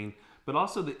gain, but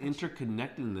also the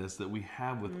interconnectedness that we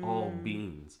have with all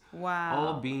beings. Wow.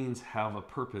 All beings have a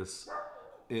purpose,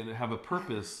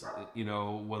 you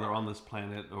know, whether on this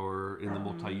planet or in the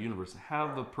multi-universe,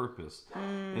 have a purpose.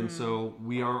 And so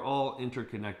we are all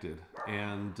interconnected.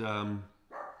 And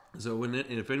so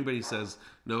if anybody says,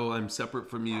 no, I'm separate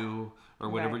from you or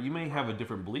whatever, you may have a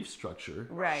different belief structure,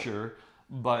 sure,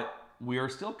 but we are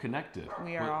still connected.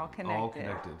 We are all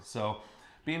connected. So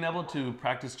being able to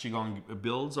practice Qigong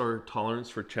builds our tolerance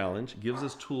for challenge, gives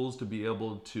us tools to be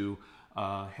able to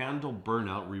handle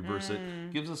burnout, reverse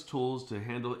it, gives us tools to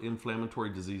handle inflammatory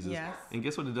diseases. Yes. And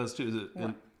guess what it does too?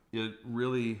 It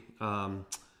really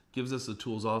gives us the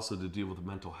tools also to deal with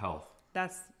mental health.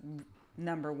 That's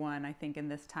number one, I think, in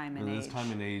this time and age. In this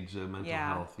time and age, mental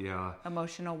health,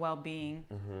 emotional well-being.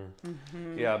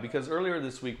 Yeah, because earlier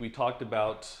this week we talked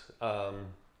about, the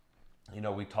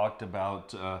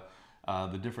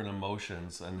different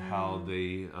emotions and how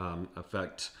they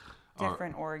affect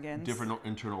different organs, different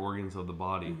internal organs of the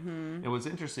body. And what's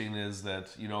interesting is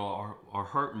that, you know, our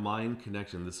heart-mind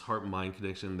connection, this heart-mind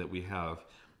connection that we have,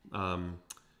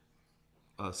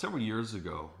 several years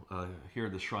ago, here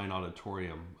at the Shrine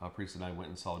Auditorium, Parisa and I went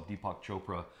and saw Deepak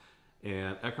Chopra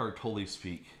and Eckhart Tolle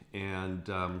speak. And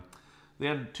they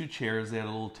had two chairs. They had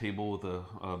a little table with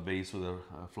a vase with a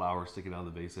flower sticking out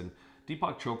of the vase. And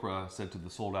Deepak Chopra said to the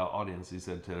sold-out audience, he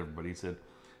said to everybody, he said,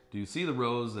 do you see the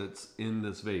rose that's in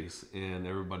this vase? And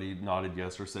everybody nodded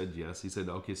yes or said yes. He said,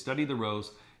 okay, study the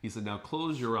rose. He said, now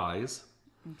close your eyes.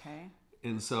 Okay.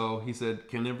 And so he said,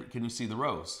 can you see the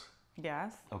rose?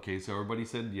 Yes. Okay, so everybody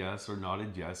said yes or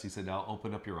nodded yes. He said, now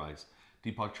open up your eyes.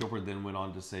 Deepak Chopra then went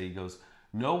on to say, he goes,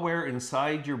 nowhere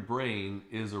inside your brain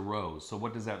is a rose. So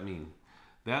what does that mean?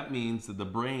 That means that the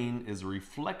brain is a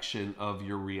reflection of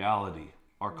your reality.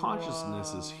 Our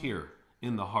consciousness is here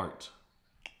in the heart.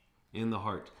 In the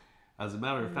heart. As a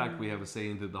matter of fact, we have a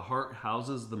saying that the heart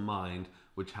houses the mind,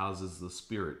 which houses the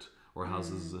spirit, or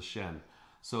houses the Shen.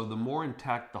 So the more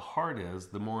intact the heart is,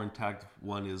 the more intact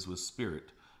one is with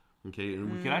spirit. Okay,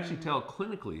 and we can actually tell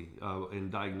clinically in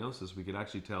diagnosis, we could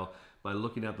actually tell by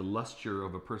looking at the luster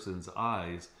of a person's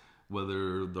eyes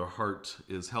whether their heart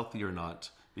is healthy or not.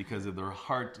 Because if their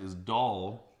heart is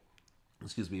dull,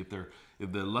 if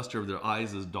the luster of their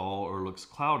eyes is dull or looks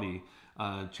cloudy,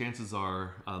 chances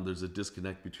are there's a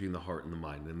disconnect between the heart and the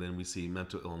mind, and then we see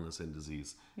mental illness and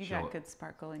disease. You got good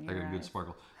sparkle in your eyes. I got good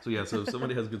sparkle. So yeah, so if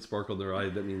somebody has good sparkle in their eye,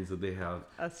 that means that they have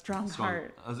a strong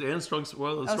heart and strong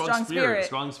spirit.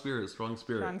 Strong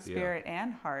spirit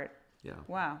and heart. Yeah.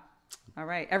 Wow. All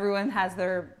right. Everyone has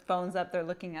their phones up. They're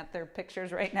looking at their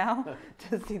pictures right now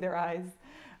to see their eyes.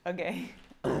 Okay.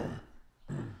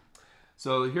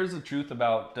 So here's the truth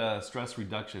about stress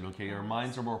reduction. Okay, our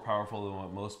minds are more powerful than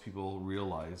what most people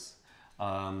realize.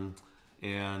 I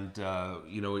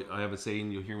have a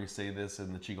saying, you'll hear me say this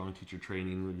in the Qigong teacher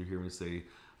training, you hear me say,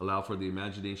 allow for the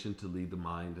imagination to lead the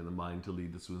mind and the mind to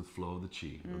lead the smooth flow of the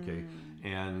Qi, okay?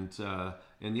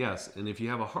 And yes, and if you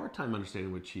have a hard time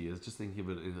understanding what Qi is, just think of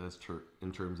it as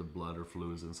in terms of blood or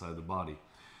fluids inside the body.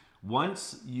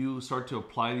 Once you start to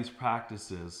apply these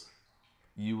practices,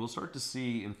 you will start to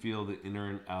see and feel the inner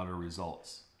and outer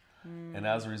results. And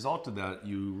as a result of that,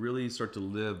 you really start to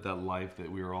live that life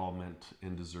that we are all meant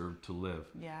and deserve to live.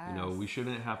 Yes. You know, we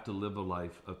shouldn't have to live a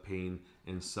life of pain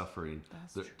and suffering.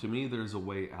 To me, there's a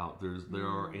way out. There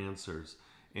are answers.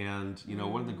 And, you know,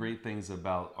 one of the great things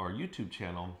about our YouTube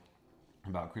channel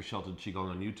about Chris Shelton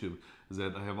Qigong on YouTube is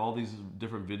that I have all these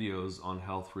different videos on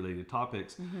health related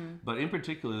topics, but in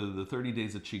particular the 30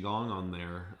 days of Qigong on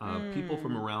there, people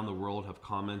from around the world have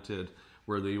commented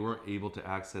where they weren't able to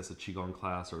access a Qigong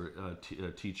class or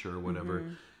a teacher or whatever,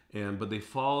 but they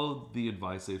followed the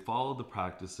advice, they followed the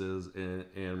practices,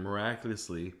 and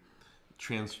miraculously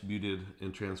transmuted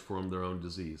and transformed their own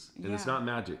disease. And it's not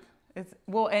magic.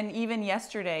 Well, and even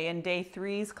yesterday in day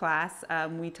 3's class,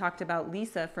 we talked about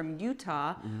Lisa from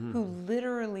Utah, who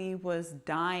literally was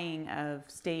dying of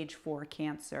stage 4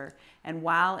 cancer. And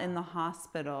while in the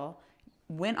hospital,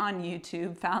 went on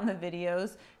YouTube, found the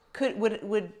videos,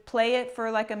 would play it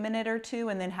for like a minute or two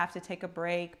and then have to take a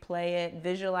break, play it,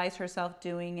 visualize herself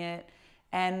doing it.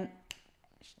 And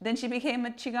then she became a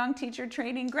Qigong teacher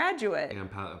training graduate. And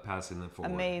passing it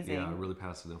forward. Amazing. Yeah, really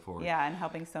passing it forward. Yeah, and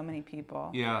helping so many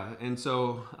people. Yeah, and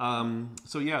so I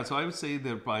would say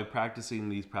that by practicing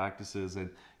these practices, and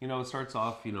it starts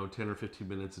off 10 or 15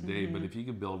 minutes a day, but if you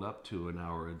could build up to an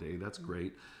hour a day, that's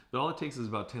great. But all it takes is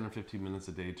about 10 or 15 minutes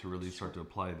a day to really start to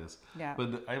apply this. Yeah.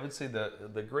 But I would say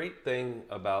that the great thing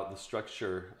about the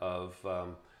structure of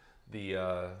the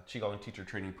Qigong teacher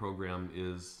training program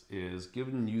is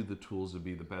giving you the tools to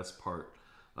be the best part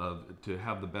of, to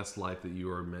have the best life that you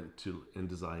are meant to and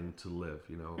designed to live,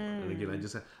 And again, I'm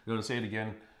going to say it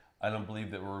again, I don't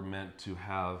believe that we're meant to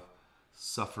have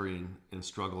suffering and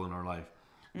struggle in our life.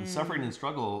 The suffering and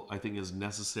struggle, I think, is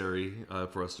necessary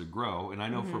for us to grow. And I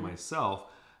know for myself,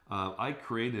 I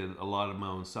created a lot of my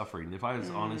own suffering. If I was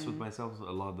honest with myself, a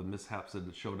lot of the mishaps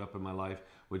that showed up in my life,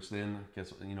 which then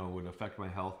would affect my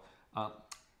health,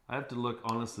 I have to look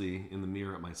honestly in the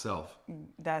mirror at myself.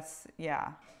 That's,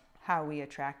 how we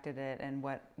attracted it and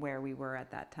where we were at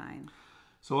that time.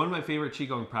 So one of my favorite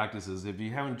Qigong practices, if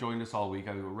you haven't joined us all week,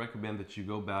 I would recommend that you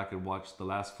go back and watch the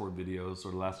last 4 videos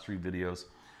or the last 3 videos.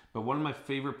 But one of my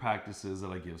favorite practices that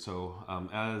I give, so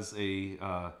as a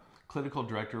clinical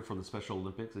director for the Special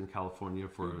Olympics in California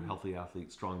for Healthy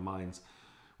Athletes, Strong Minds,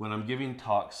 when I'm giving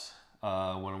talks, when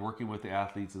I'm working with the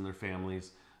athletes and their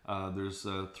families, there's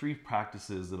 3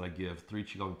 practices that I give, 3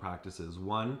 Qigong practices.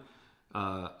 One,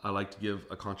 I like to give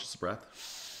a conscious breath.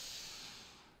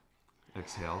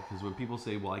 Exhale, because when people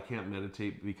say, well, I can't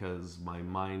meditate because my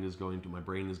brain is going too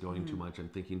much, I'm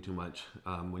thinking too much.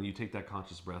 When you take that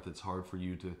conscious breath, it's hard for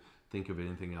you to think of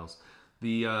anything else.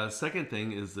 The second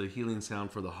thing is the healing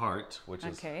sound for the heart, which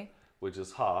is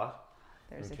ha.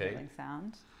 There's a healing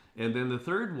sound. And then the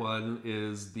third one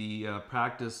is the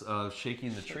practice of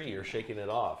shaking the tree or shaking it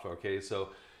off. Okay,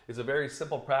 so it's a very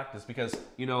simple practice because,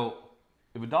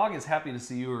 if a dog is happy to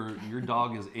see you or your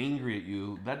dog is angry at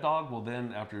you, that dog will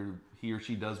then, after he or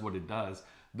she does what it does,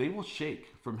 they will shake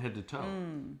from head to toe.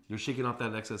 They're shaking off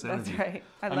that excess energy. That's right.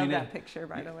 I love that picture,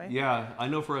 by the way. Yeah, I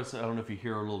know for us, I don't know if you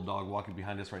hear our little dog walking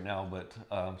behind us right now, but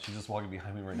she's just walking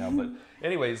behind me right now. But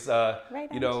anyways,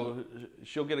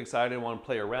 she'll get excited and want to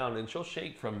play around, and she'll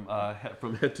shake from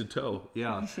head to toe.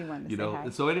 Yeah, she wanted to say hi.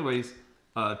 So anyways,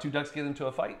 2 ducks get into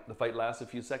a fight. The fight lasts a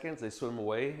few seconds. They swim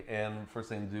away, and first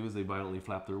thing to do is they violently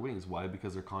flap their wings. Why?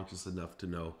 Because they're conscious enough to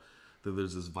know that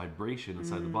there's this vibration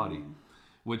inside the body.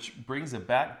 Which brings it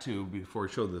back to, before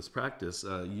I show this practice,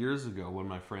 years ago, one of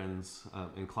my friends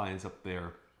and clients up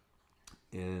there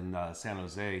in San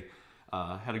Jose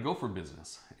had a gopher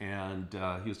business. And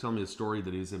he was telling me a story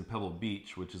that he's in Pebble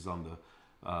Beach, which is on the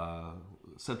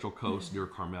Central Coast near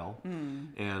Carmel.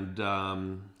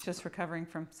 And just recovering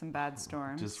from some bad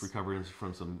storms. Just recovering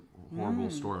from some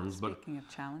horrible storms. Speaking of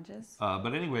challenges.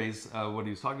 But anyways, what he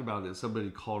was talking about is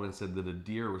somebody called and said that a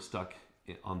deer was stuck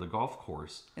on the golf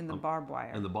course. In the barbed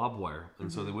wire. In the barbed wire. And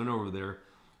so they went over there,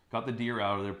 got the deer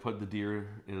out of there, put the deer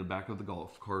in the back of the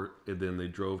golf cart, and then they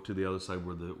drove to the other side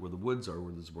where the woods are,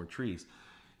 where there's more trees.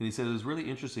 And he said it was really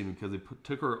interesting because they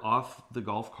took her off the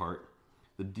golf cart,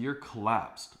 the deer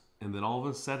collapsed, and then all of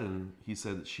a sudden, he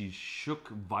said that she shook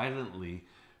violently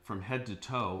from head to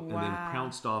toe, and then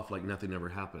pounced off like nothing ever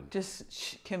happened.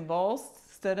 Just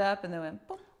convulsed, stood up, and then went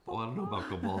boop. Well, I don't know about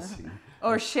convulsing.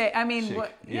 Or shake. I mean,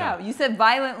 shake. Yeah, you said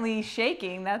violently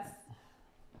shaking. That's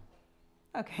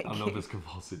okay. I don't know if it's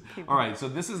convulsing. All right, so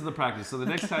this is the practice. So the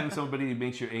next time somebody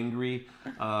makes you angry,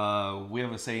 we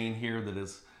have a saying here that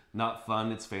is not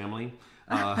fun, it's family.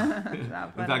 In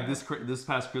fact, this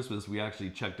past Christmas, we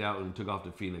actually checked out and took off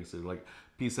to Phoenix. They're like,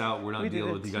 peace out. We're not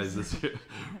dealing with you guys this year.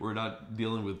 We're not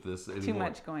dealing with this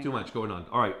anymore. Too much going on.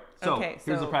 All right, so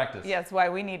here's the practice. Yes, why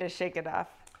we need to shake it off.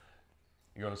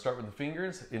 You're going to start with the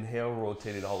fingers. Inhale,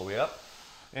 rotate it all the way up.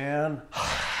 And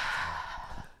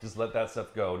just let that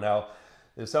stuff go. Now,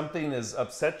 if something has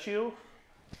upset you,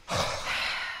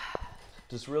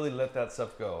 just really let that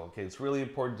stuff go. Okay, it's really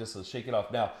important just to shake it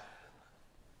off. Now,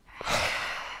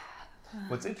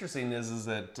 what's interesting is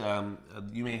that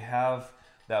you may have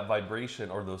that vibration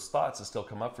or those thoughts that still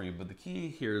come up for you, but the key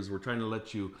here is we're trying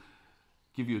to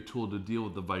give you a tool to deal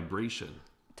with the vibration.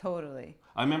 Totally.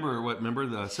 I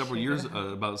remember several years,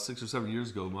 about 6 or 7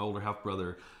 years ago, my older half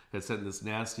brother had sent this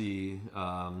nasty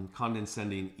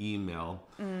condescending email,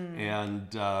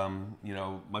 and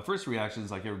my first reaction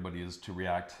is like everybody is to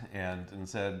react and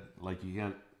said like you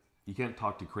can't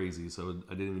talk to crazy, so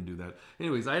I didn't even do that.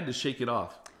 Anyways, I had to shake it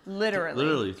off.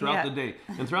 Literally throughout the day,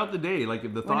 and throughout the day, like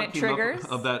if the thought came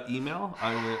up of that email,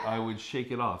 I would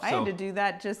shake it off. I had to do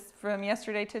that just from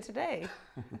yesterday to today.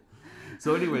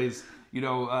 So anyways,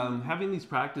 having these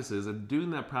practices and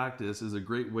doing that practice is a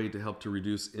great way to help to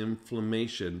reduce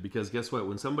inflammation, because guess what?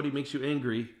 When somebody makes you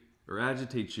angry or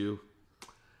agitates you,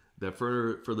 that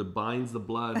further binds the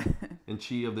blood and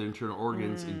chi of the internal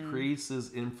organs,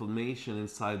 increases inflammation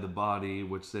inside the body,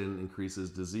 which then increases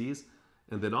disease.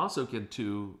 And then also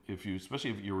especially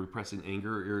if you're repressing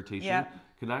anger or irritation,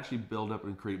 could actually build up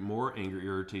and create more anger,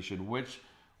 irritation, which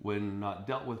when not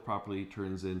dealt with properly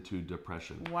turns into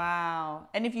depression. Wow.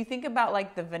 And if you think about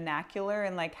like the vernacular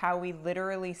and like how we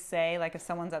literally say, like if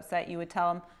someone's upset, you would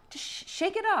tell them, just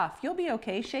shake it off. You'll be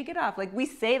okay. Shake it off. Like we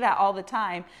say that all the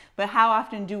time, but how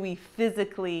often do we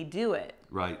physically do it?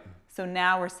 Right. So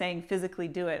now we're saying physically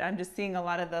do it. I'm just seeing a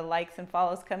lot of the likes and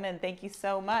follows come in. Thank you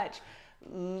so much.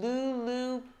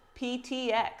 Lulu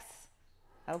PTX.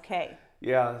 Okay.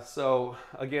 Yeah, so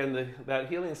again, that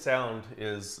healing sound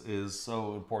is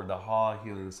so important, the Ha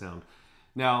healing sound.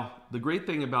 Now, the great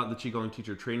thing about the Qigong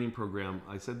teacher training program,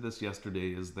 I said this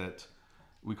yesterday, is that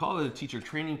we call it a teacher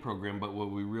training program, but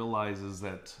what we realize is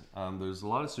that there's a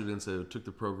lot of students that took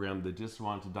the program that just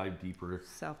want to dive deeper.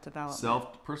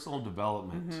 Self-development. Personal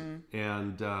development.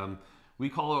 And we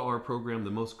call our program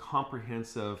the most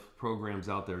comprehensive programs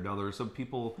out there. Now, there are some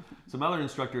other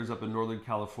instructors up in Northern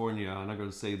California, I'm not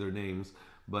going to say their names,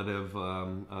 but have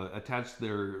attached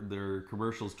their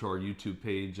commercials to our YouTube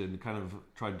page and kind of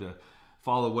tried to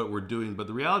follow what we're doing. But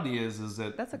the reality is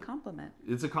that that's a compliment.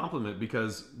 It's a compliment,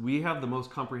 because we have the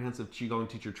most comprehensive Qigong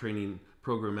teacher training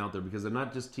program out there, because they're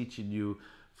not just teaching you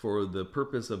for the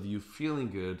purpose of you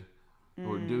feeling good. What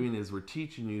we're doing is we're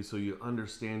teaching you so you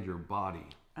understand your body.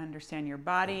 Understand your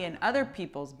body and other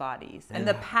people's bodies and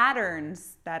the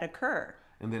patterns that occur.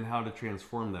 And then how to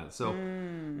transform that. So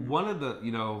one of the,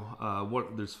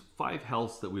 there's 5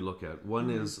 healths that we look at. One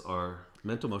is our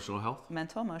mental, emotional health.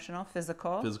 Mental, emotional,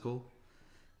 physical.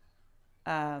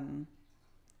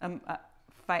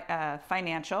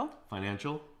 Financial.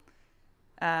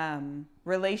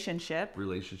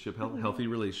 Relationship health, healthy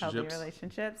relationships. Healthy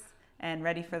relationships. And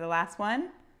ready for the last one?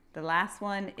 The last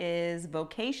one is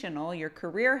vocational, your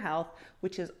career health,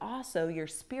 which is also your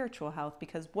spiritual health,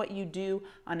 because what you do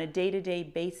on a day-to-day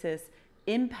basis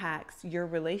impacts your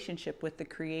relationship with the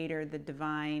Creator, the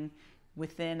divine,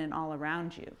 within and all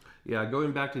around you. Yeah,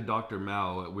 going back to Dr.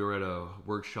 Mao, we were at a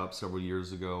workshop several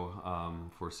years ago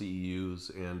for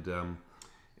CEUs,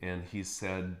 and he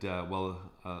said,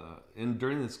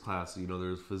 during this class,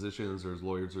 there's physicians, there's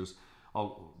lawyers, there's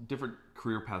all different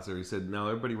career paths there. He said, now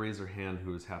everybody raise their hand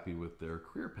who is happy with their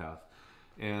career path.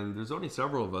 And there's only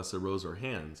several of us that rose our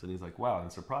hands. And he's like, wow, I'm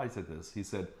surprised at this. He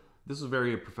said, this is a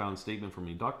very profound statement for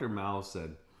me. Dr. Mao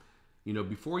said,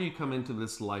 before you come into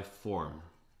this life form,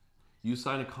 you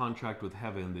sign a contract with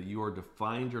heaven that you are to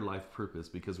find your life purpose,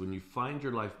 because when you find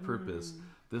your life purpose,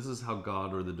 this is how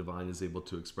God or the divine is able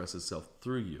to express itself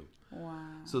through you. Wow.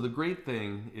 So the great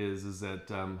thing is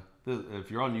that if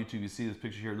you're on YouTube, you see this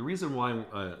picture here. The reason why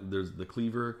there's the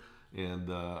cleaver and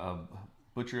the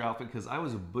butcher outfit, because I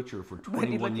was a butcher for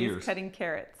 21 years. He's cutting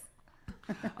carrots.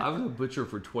 I was a butcher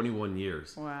for 21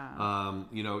 years. Wow.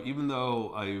 Even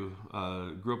though I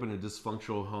grew up in a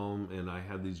dysfunctional home and I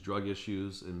had these drug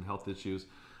issues and health issues,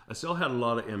 I still had a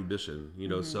lot of ambition,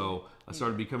 so I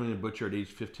started becoming a butcher at age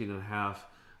 15 and a half.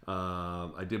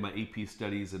 I did my AP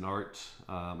studies in art.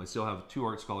 I still have 2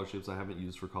 art scholarships I haven't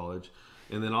used for college.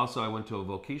 And then also I went to a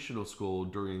vocational school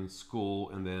during school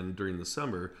and then during the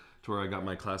summer, to where I got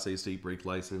my Class A state brake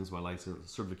license, my license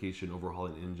certification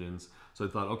overhauling engines. So I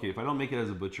thought, okay, if I don't make it as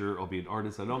a butcher, I'll be an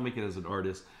artist. If I don't make it as an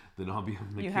artist, then I'll be a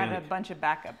mechanic. You had a bunch of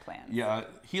backup plans. Yeah,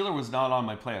 healer was not on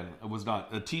my plan. It was not.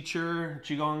 A teacher,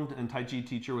 Qigong and Tai Chi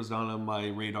teacher was not on my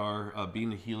radar.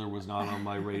 Being a healer was not on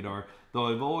my radar. Though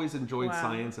I've always enjoyed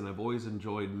science and I've always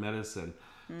enjoyed medicine.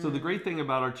 So the great thing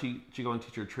about our Qigong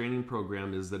teacher training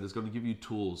program is that it's going to give you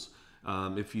tools.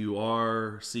 If you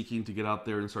are seeking to get out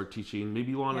there and start teaching,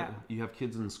 maybe you have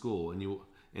kids in school and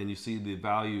and you see the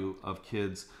value of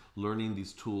kids learning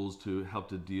these tools to help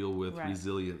to deal with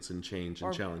resilience and change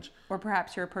and challenge. Or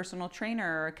perhaps you're a personal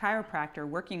trainer or a chiropractor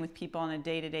working with people on a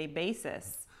day-to-day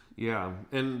basis. Yeah,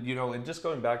 and and just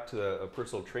going back to a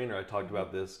personal trainer, I talked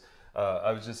about this.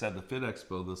 I was just at the Fit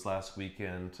Expo this last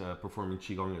weekend performing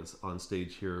Qigong on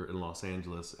stage here in Los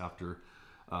Angeles after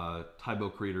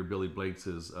Taibo creator Billy Blake's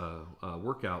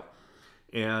workout.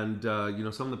 And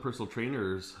some of the personal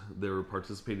trainers that were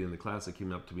participating in the class that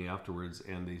came up to me afterwards,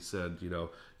 and they said,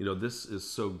 this is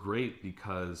so great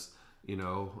because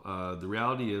the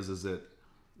reality is that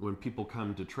when people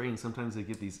come to train, sometimes they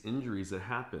get these injuries that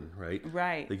happen, right?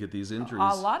 Right. They get these injuries.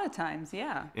 A lot of times,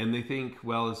 yeah. And they think,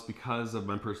 well, it's because of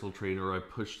my personal trainer, or I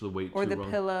pushed the weight too wrong. Or the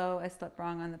pillow, I slept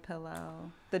wrong on the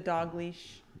pillow, the dog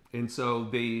leash. And so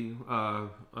they,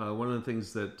 one of the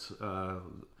things that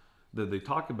they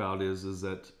talk about is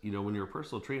that, when you're a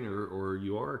personal trainer, or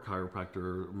you are a chiropractor,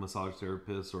 or massage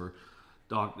therapist, or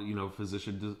doctor,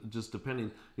 physician, just depending,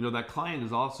 that client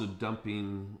is also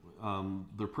dumping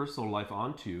their personal life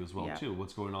onto you as well, too.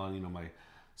 What's going on? My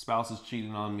spouse is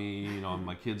cheating on me,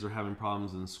 my kids are having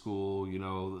problems in school,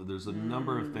 there's a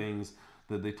number of things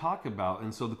that they talk about.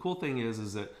 And so the cool thing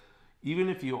is that even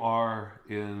if you are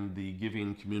in the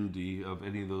giving community of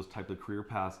any of those type of career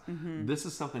paths, this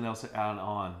is something else to add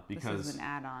on, because this is an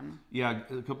add-on. Yeah,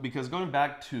 because going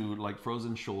back to like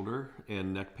frozen shoulder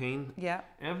and neck pain,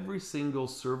 every single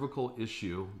cervical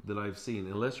issue that I've seen,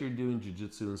 unless you're doing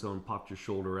jiu-jitsu and someone popped your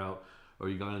shoulder out, or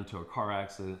you got into a car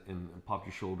accident and popped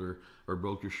your shoulder, or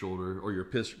broke your shoulder, or you're a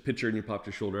pitcher and you popped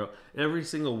your shoulder out, every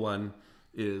single one,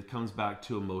 it comes back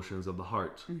to emotions of the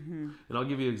heart. And I'll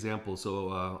give you an example. So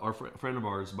our friend of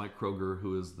ours, Mike Kroger,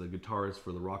 who is the guitarist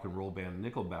for the rock and roll band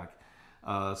Nickelback,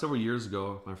 several years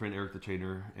ago, my friend Eric the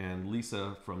Trainer and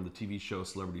Lisa from the TV show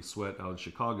Celebrity Sweat out in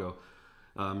Chicago,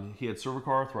 he had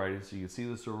cervical arthritis. You can see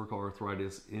the cervical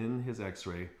arthritis in his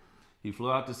x-ray. He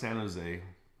flew out to San Jose,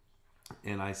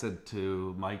 and I said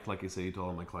to Mike, like I say to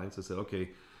all my clients, I said,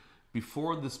 okay,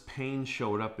 before this pain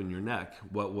showed up in your neck,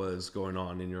 what was going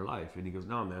on in your life? And he goes,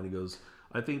 no, man. He goes,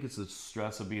 I think it's the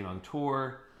stress of being on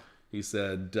tour. He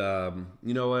said,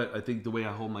 you know what? I think the way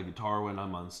I hold my guitar when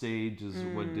I'm on stage is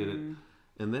what did it.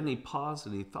 And then he paused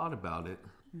and he thought about it.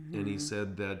 And he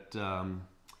said that,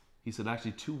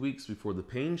 actually 2 weeks before the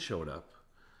pain showed up,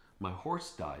 my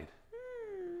horse died.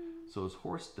 So his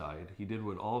horse died. He did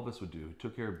what all of us would do. He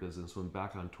took care of business, went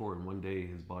back on tour. And one day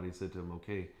his body said to him,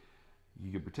 okay,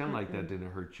 you could pretend like that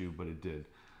didn't hurt you, but it did.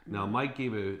 Now, Mike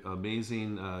gave an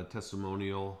amazing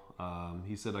testimonial.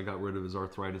 He said I got rid of his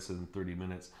arthritis in 30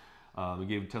 minutes. He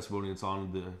gave a testimonial. It's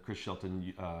on the Chris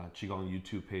Shelton Qigong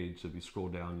YouTube page. So if you scroll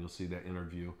down, you'll see that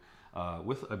interview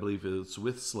with, I believe it's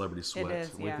with Celebrity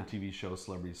Sweat, with the TV show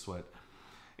Celebrity Sweat.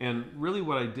 And really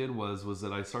what I did was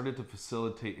that I started to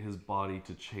facilitate his body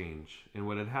to change. And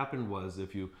what had happened was,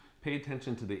 if you pay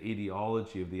attention to the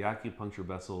etiology of the acupuncture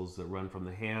vessels that run from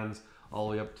the hands all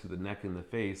the way up to the neck and the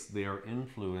face, they are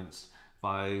influenced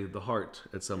by the heart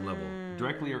at some level,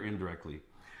 directly or indirectly.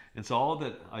 And so all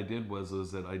that I did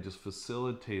was that I just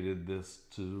facilitated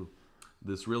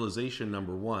this realization,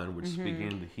 number one, which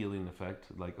began the healing effect,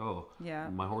 like, oh,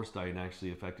 my horse died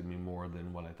actually affected me more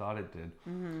than what I thought it did.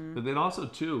 But then also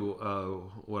too,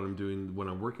 what I'm doing when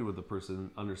I'm working with a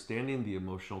person, understanding the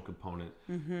emotional component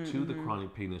to the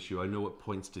chronic pain issue, I know what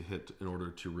points to hit in order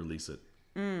to release it.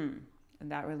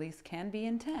 And that release can be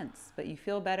intense, but you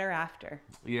feel better after.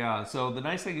 Yeah, so the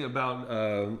nice thing about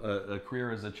a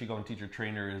career as a Qigong teacher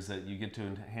trainer is that you get to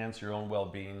enhance your own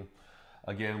well-being.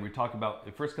 Again, we talk about,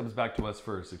 it first comes back to us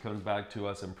first. It comes back to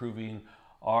us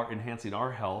enhancing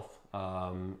our health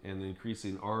and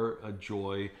increasing our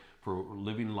joy for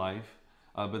living life.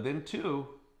 But then too,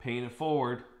 paying it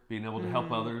forward, being able to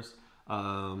help others.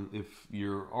 If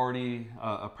you're already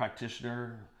a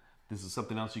practitioner, this is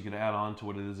something else you could add on to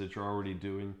what it is that you're already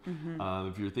doing.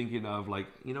 If you're thinking of like,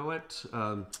 you know what,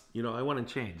 I want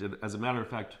to change. As a matter of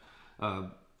fact,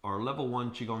 our level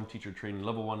 1 Qigong teacher training,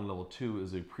 level 1 and level 2,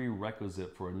 is a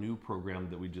prerequisite for a new program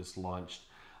that we just launched,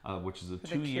 which is a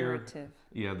 2-year,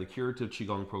 the Curative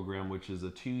Qigong program, which is a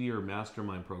 2-year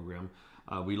mastermind program.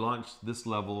 We launched this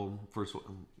level first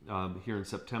here in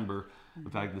September. In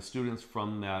fact, the students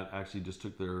from that actually just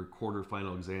took their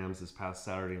quarterfinal exams this past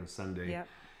Saturday and Sunday.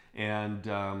 And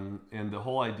the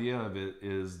whole idea of it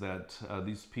is that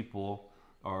these people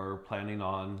are planning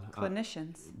on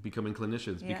becoming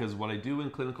clinicians. Because what I do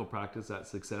in clinical practice, that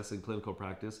success in clinical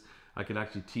practice, I can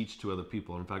actually teach to other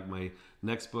people. In fact, my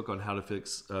next book on how to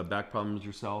fix back problems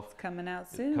yourself, it's coming out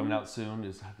soon.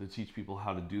 Is to teach people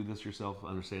how to do this yourself,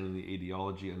 understanding the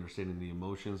etiology, understanding the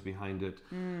emotions behind it.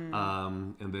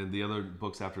 And then the other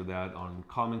books after that on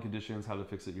common conditions, how to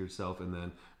fix it yourself, and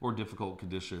then more difficult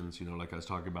conditions, like I was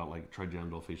talking about, like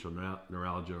trigeminal facial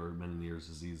neuralgia or Meniere's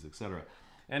disease, etc.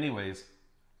 Anyways,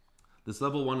 this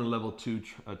level 1 and level 2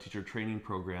 teacher training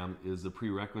program is the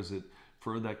prerequisite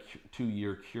for that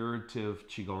 2-year curative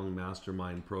Qigong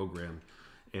mastermind program.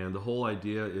 And the whole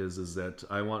idea is that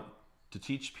I want to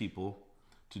teach people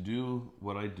to do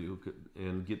what I do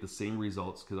and get the same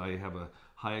results, because I have a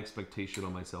high expectation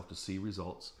on myself to see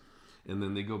results. And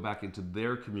then they go back into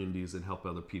their communities and help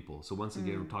other people. So once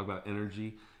again, we're talking about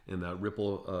energy and that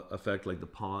ripple effect, like the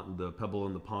pebble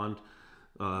in the pond.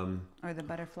 Or the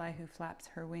butterfly who flaps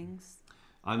her wings.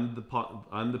 I'm the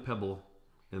pebble,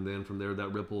 and then from there, that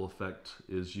ripple effect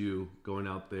is you going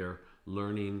out there,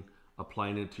 learning,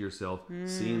 applying it to yourself,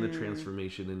 seeing the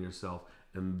transformation in yourself,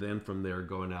 and then from there,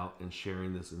 going out and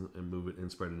sharing this and moving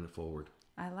and spreading it forward.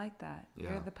 I like that.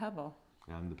 Yeah. You're the pebble.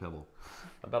 Yeah, I'm the pebble.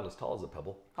 About as tall as a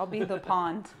pebble. I'll be the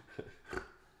pond.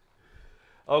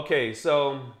 Okay,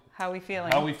 so how are we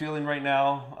feeling? How are we feeling right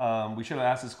now? We should have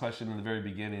asked this question in the very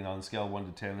beginning on a scale of 1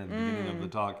 to 10 at the beginning of the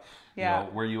talk. Yeah.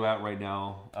 Where are you at right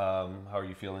now? How are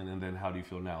you feeling? And then how do you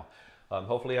feel now?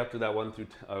 Hopefully after that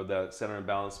that center and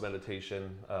balance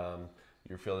meditation,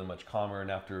 you're feeling much calmer.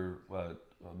 And after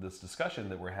this discussion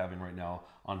that we're having right now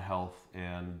on health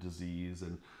and disease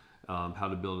and how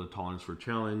to build a tolerance for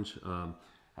challenge,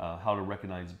 how to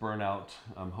recognize burnout,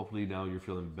 hopefully now you're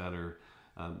feeling better.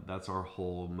 That's our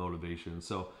whole motivation.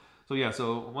 So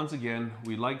once again,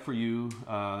 we'd like for you,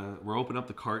 we're opening up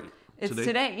the cart today. It's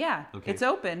today, yeah. Okay. It's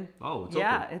open. Oh, it's open.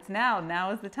 Yeah, it's now. Now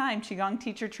is the time.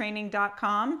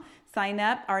 QigongTeacherTraining.com. Sign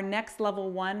up. Our next level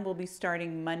 1 will be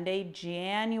starting Monday,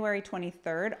 January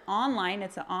 23rd. Online.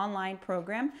 It's an online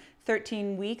program.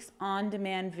 13 weeks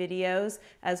on-demand videos,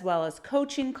 as well as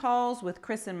coaching calls with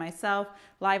Chris and myself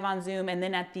live on Zoom. And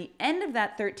then at the end of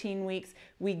that 13 weeks,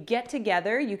 we get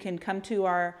together. You can come to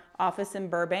our office in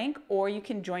Burbank, or you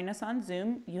can join us on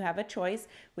Zoom. You have a choice.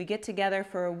 We get together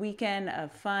for a weekend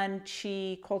of fun,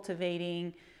 Qi,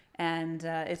 cultivating, and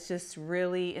it's just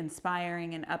really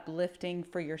inspiring and uplifting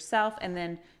for yourself. And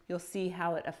then you'll see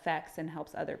how it affects and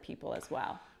helps other people as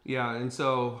well. Yeah, and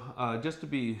so just to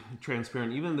be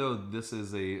transparent, even though this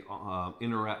is a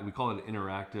we call it an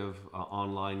interactive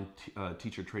online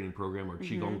teacher training program or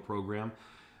Qigong program,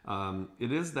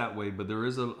 it is that way, but there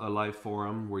is a live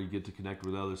forum where you get to connect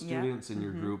with other students in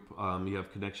your group. You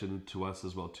have connection to us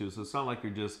as well too. So it's not like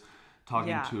you're just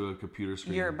talking to a computer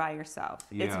screen. You're by yourself.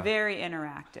 Yeah. It's very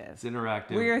interactive. It's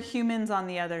interactive. We're humans on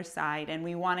the other side, and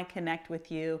we want to connect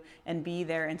with you and be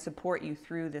there and support you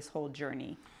through this whole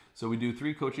journey. So we do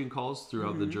 3 coaching calls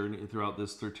throughout the journey, throughout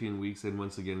this 13 weeks. And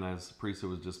once again, as Parisa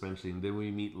was just mentioning, then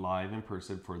we meet live in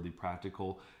person for the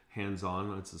practical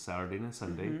hands-on. It's a Saturday and a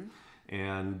Sunday.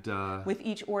 And with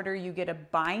each order, you get a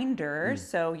binder,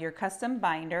 so your custom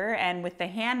binder. And with the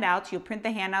handouts, you'll print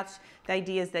the handouts. The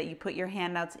idea is that you put your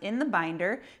handouts in the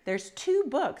binder. There's 2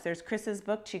 books. There's Chris's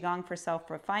book, Qigong for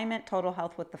Self-Refinement, Total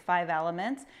Health with the 5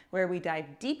 Elements, where we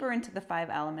dive deeper into the 5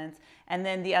 elements. And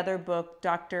then the other book,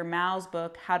 Dr. Mao's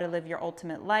book, How to Live Your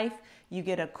Ultimate Life. You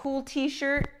get a cool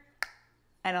t-shirt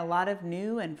and a lot of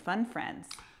new and fun friends.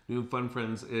 New fun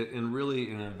friends, and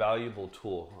really an invaluable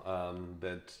tool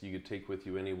that you could take with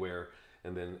you anywhere,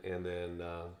 and then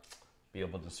be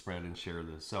able to spread and share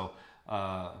this. So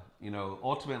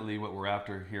ultimately what we're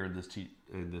after here in this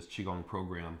Qigong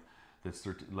program, that's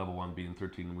level 1 being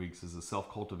 13 weeks, is the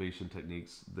self-cultivation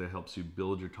techniques that helps you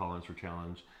build your tolerance for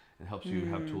challenge and helps you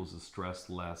have tools to stress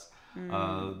less.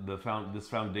 This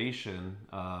foundation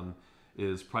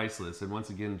is priceless. And once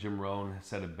again, Jim Rohn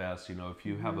said it best. If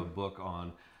you have a book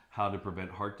on how to prevent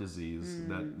heart disease,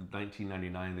 that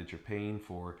 $19.99 that you're paying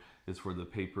for is for the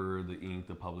paper, the ink,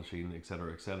 the publishing, et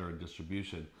cetera,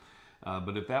 distribution.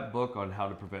 But if that book on how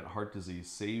to prevent heart disease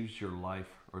saves your life,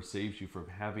 or saves you from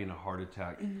having a heart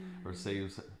attack, or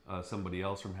saves somebody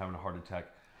else from having a heart attack,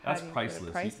 that's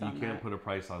priceless. You can't put a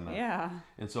price on that. Yeah.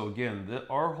 And so again,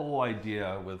 our whole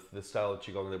idea with this style of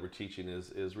Qigong that we're teaching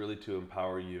is really to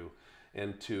empower you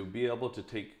and to be able to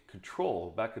take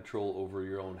back control over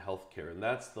your own health care. And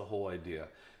that's the whole idea,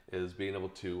 is being able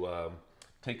to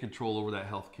take control over that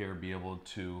health care, be able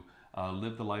to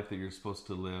live the life that you're supposed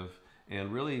to live,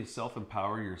 and really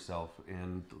self-empower yourself,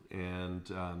 and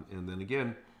then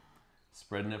again,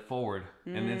 spreading it forward.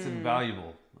 And it's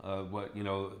invaluable.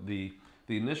 The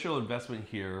the initial investment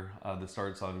here that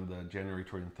starts on the January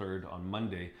 23rd on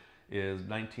Monday is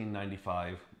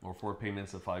 $19.95 or 4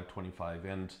 payments of $525.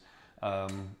 And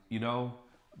you know,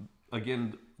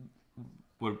 again,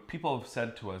 what people have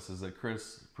said to us is that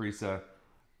Chris, Parisa,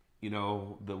 you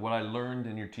know, what I learned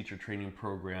in your teacher training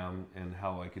program and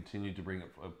how I continue to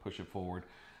push it forward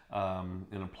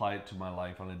and apply it to my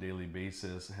life on a daily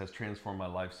basis has transformed my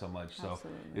life so much.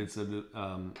 Absolutely. So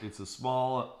it's a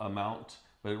small amount,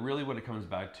 but really what it comes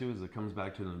back to is it comes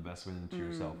back to an investment into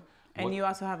yourself. And you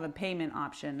also have a payment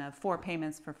option of 4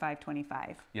 payments for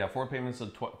 $525. Yeah, 4 payments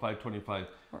of $525.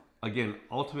 Again,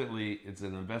 ultimately, it's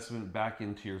an investment back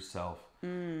into yourself.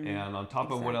 And on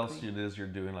top of what else it is you're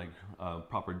doing, like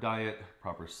proper diet,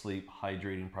 proper sleep,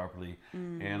 hydrating properly,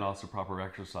 and also proper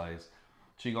exercise.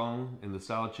 Qigong, and the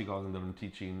style of Qigong that I'm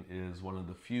teaching, is one of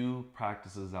the few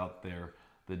practices out there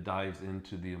that dives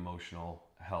into the emotional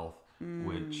health,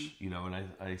 which, you know, and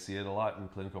I see it a lot in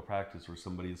clinical practice where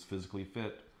somebody is physically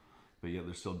fit, but yet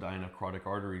they're still dying of carotid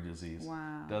artery disease.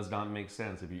 Wow. Does not make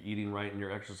sense. If you're eating right and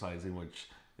you're exercising, which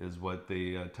is what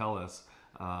they tell us,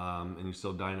 and you're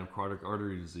still dying of carotid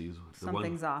artery disease.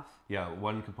 Something's off. Yeah,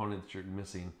 one component that you're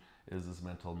missing is this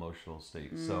mental emotional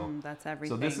state. So that's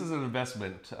everything. So this is an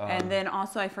investment. And then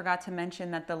also I forgot to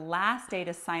mention that the last day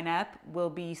to sign up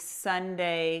will be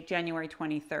Sunday, January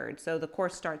 23rd. So the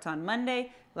course starts on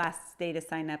Monday. Last day to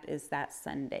sign up is that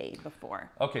Sunday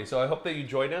before. Okay, so I hope that you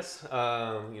join us.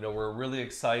 You know, we're really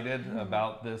excited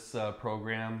about this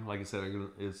program. Like I said,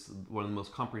 it's one of the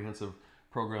most comprehensive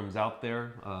programs out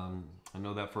there. I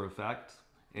know that for a fact.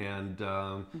 And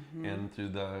and through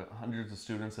the hundreds of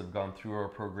students that have gone through our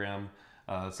program,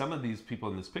 some of these people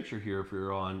in this picture here, if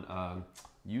you're on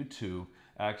YouTube,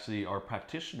 actually are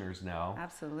practitioners now.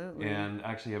 Absolutely. And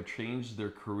actually have changed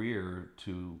their career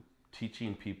to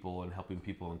teaching people and helping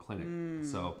people in clinic.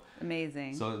 So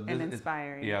amazing. And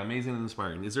inspiring. Yeah, amazing and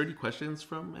inspiring. Is there any questions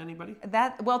from anybody?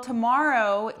 Well,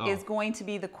 tomorrow is going to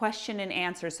be the question and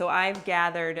answer. So I've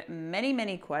gathered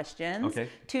many questions. Okay.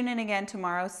 Tune in again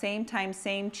tomorrow, same time,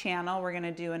 same channel. We're going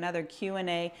to do another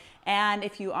Q&A. And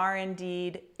if you are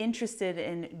indeed interested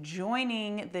in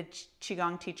joining the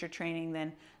Qigong teacher training,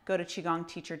 then go to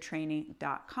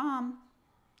qigongteachertraining.com.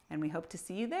 And we hope to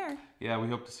see you there. Yeah, we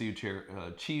hope to see you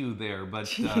Chi-you there.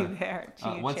 But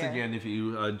once again, if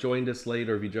you joined us late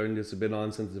or if you joined us, have been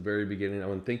on since the very beginning, I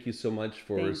want to thank you so much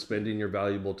for spending your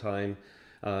valuable time.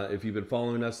 If you've been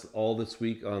following us all this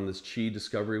week on this Chi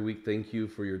Discovery Week, thank you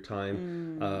for your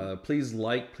time. Please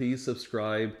like, please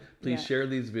subscribe, please share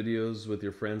these videos with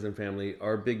your friends and family.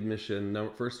 Our big mission,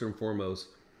 first and foremost,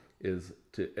 is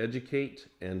to educate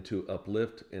and to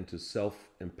uplift and to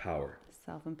self-empower.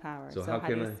 Self-empower. So how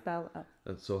do you spell up?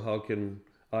 So how can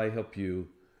I help you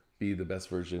be the best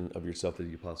version of yourself that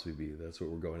you possibly be? That's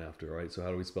what we're going after, all right? So how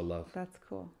do we spell love? That's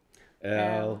cool.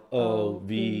 Love.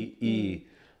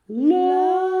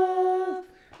 Love.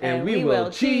 And we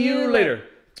will Chi you later.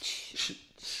 See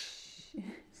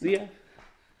ya.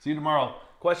 See you tomorrow.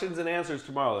 Questions and answers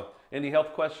tomorrow. Any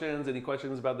health questions? Any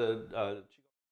questions about the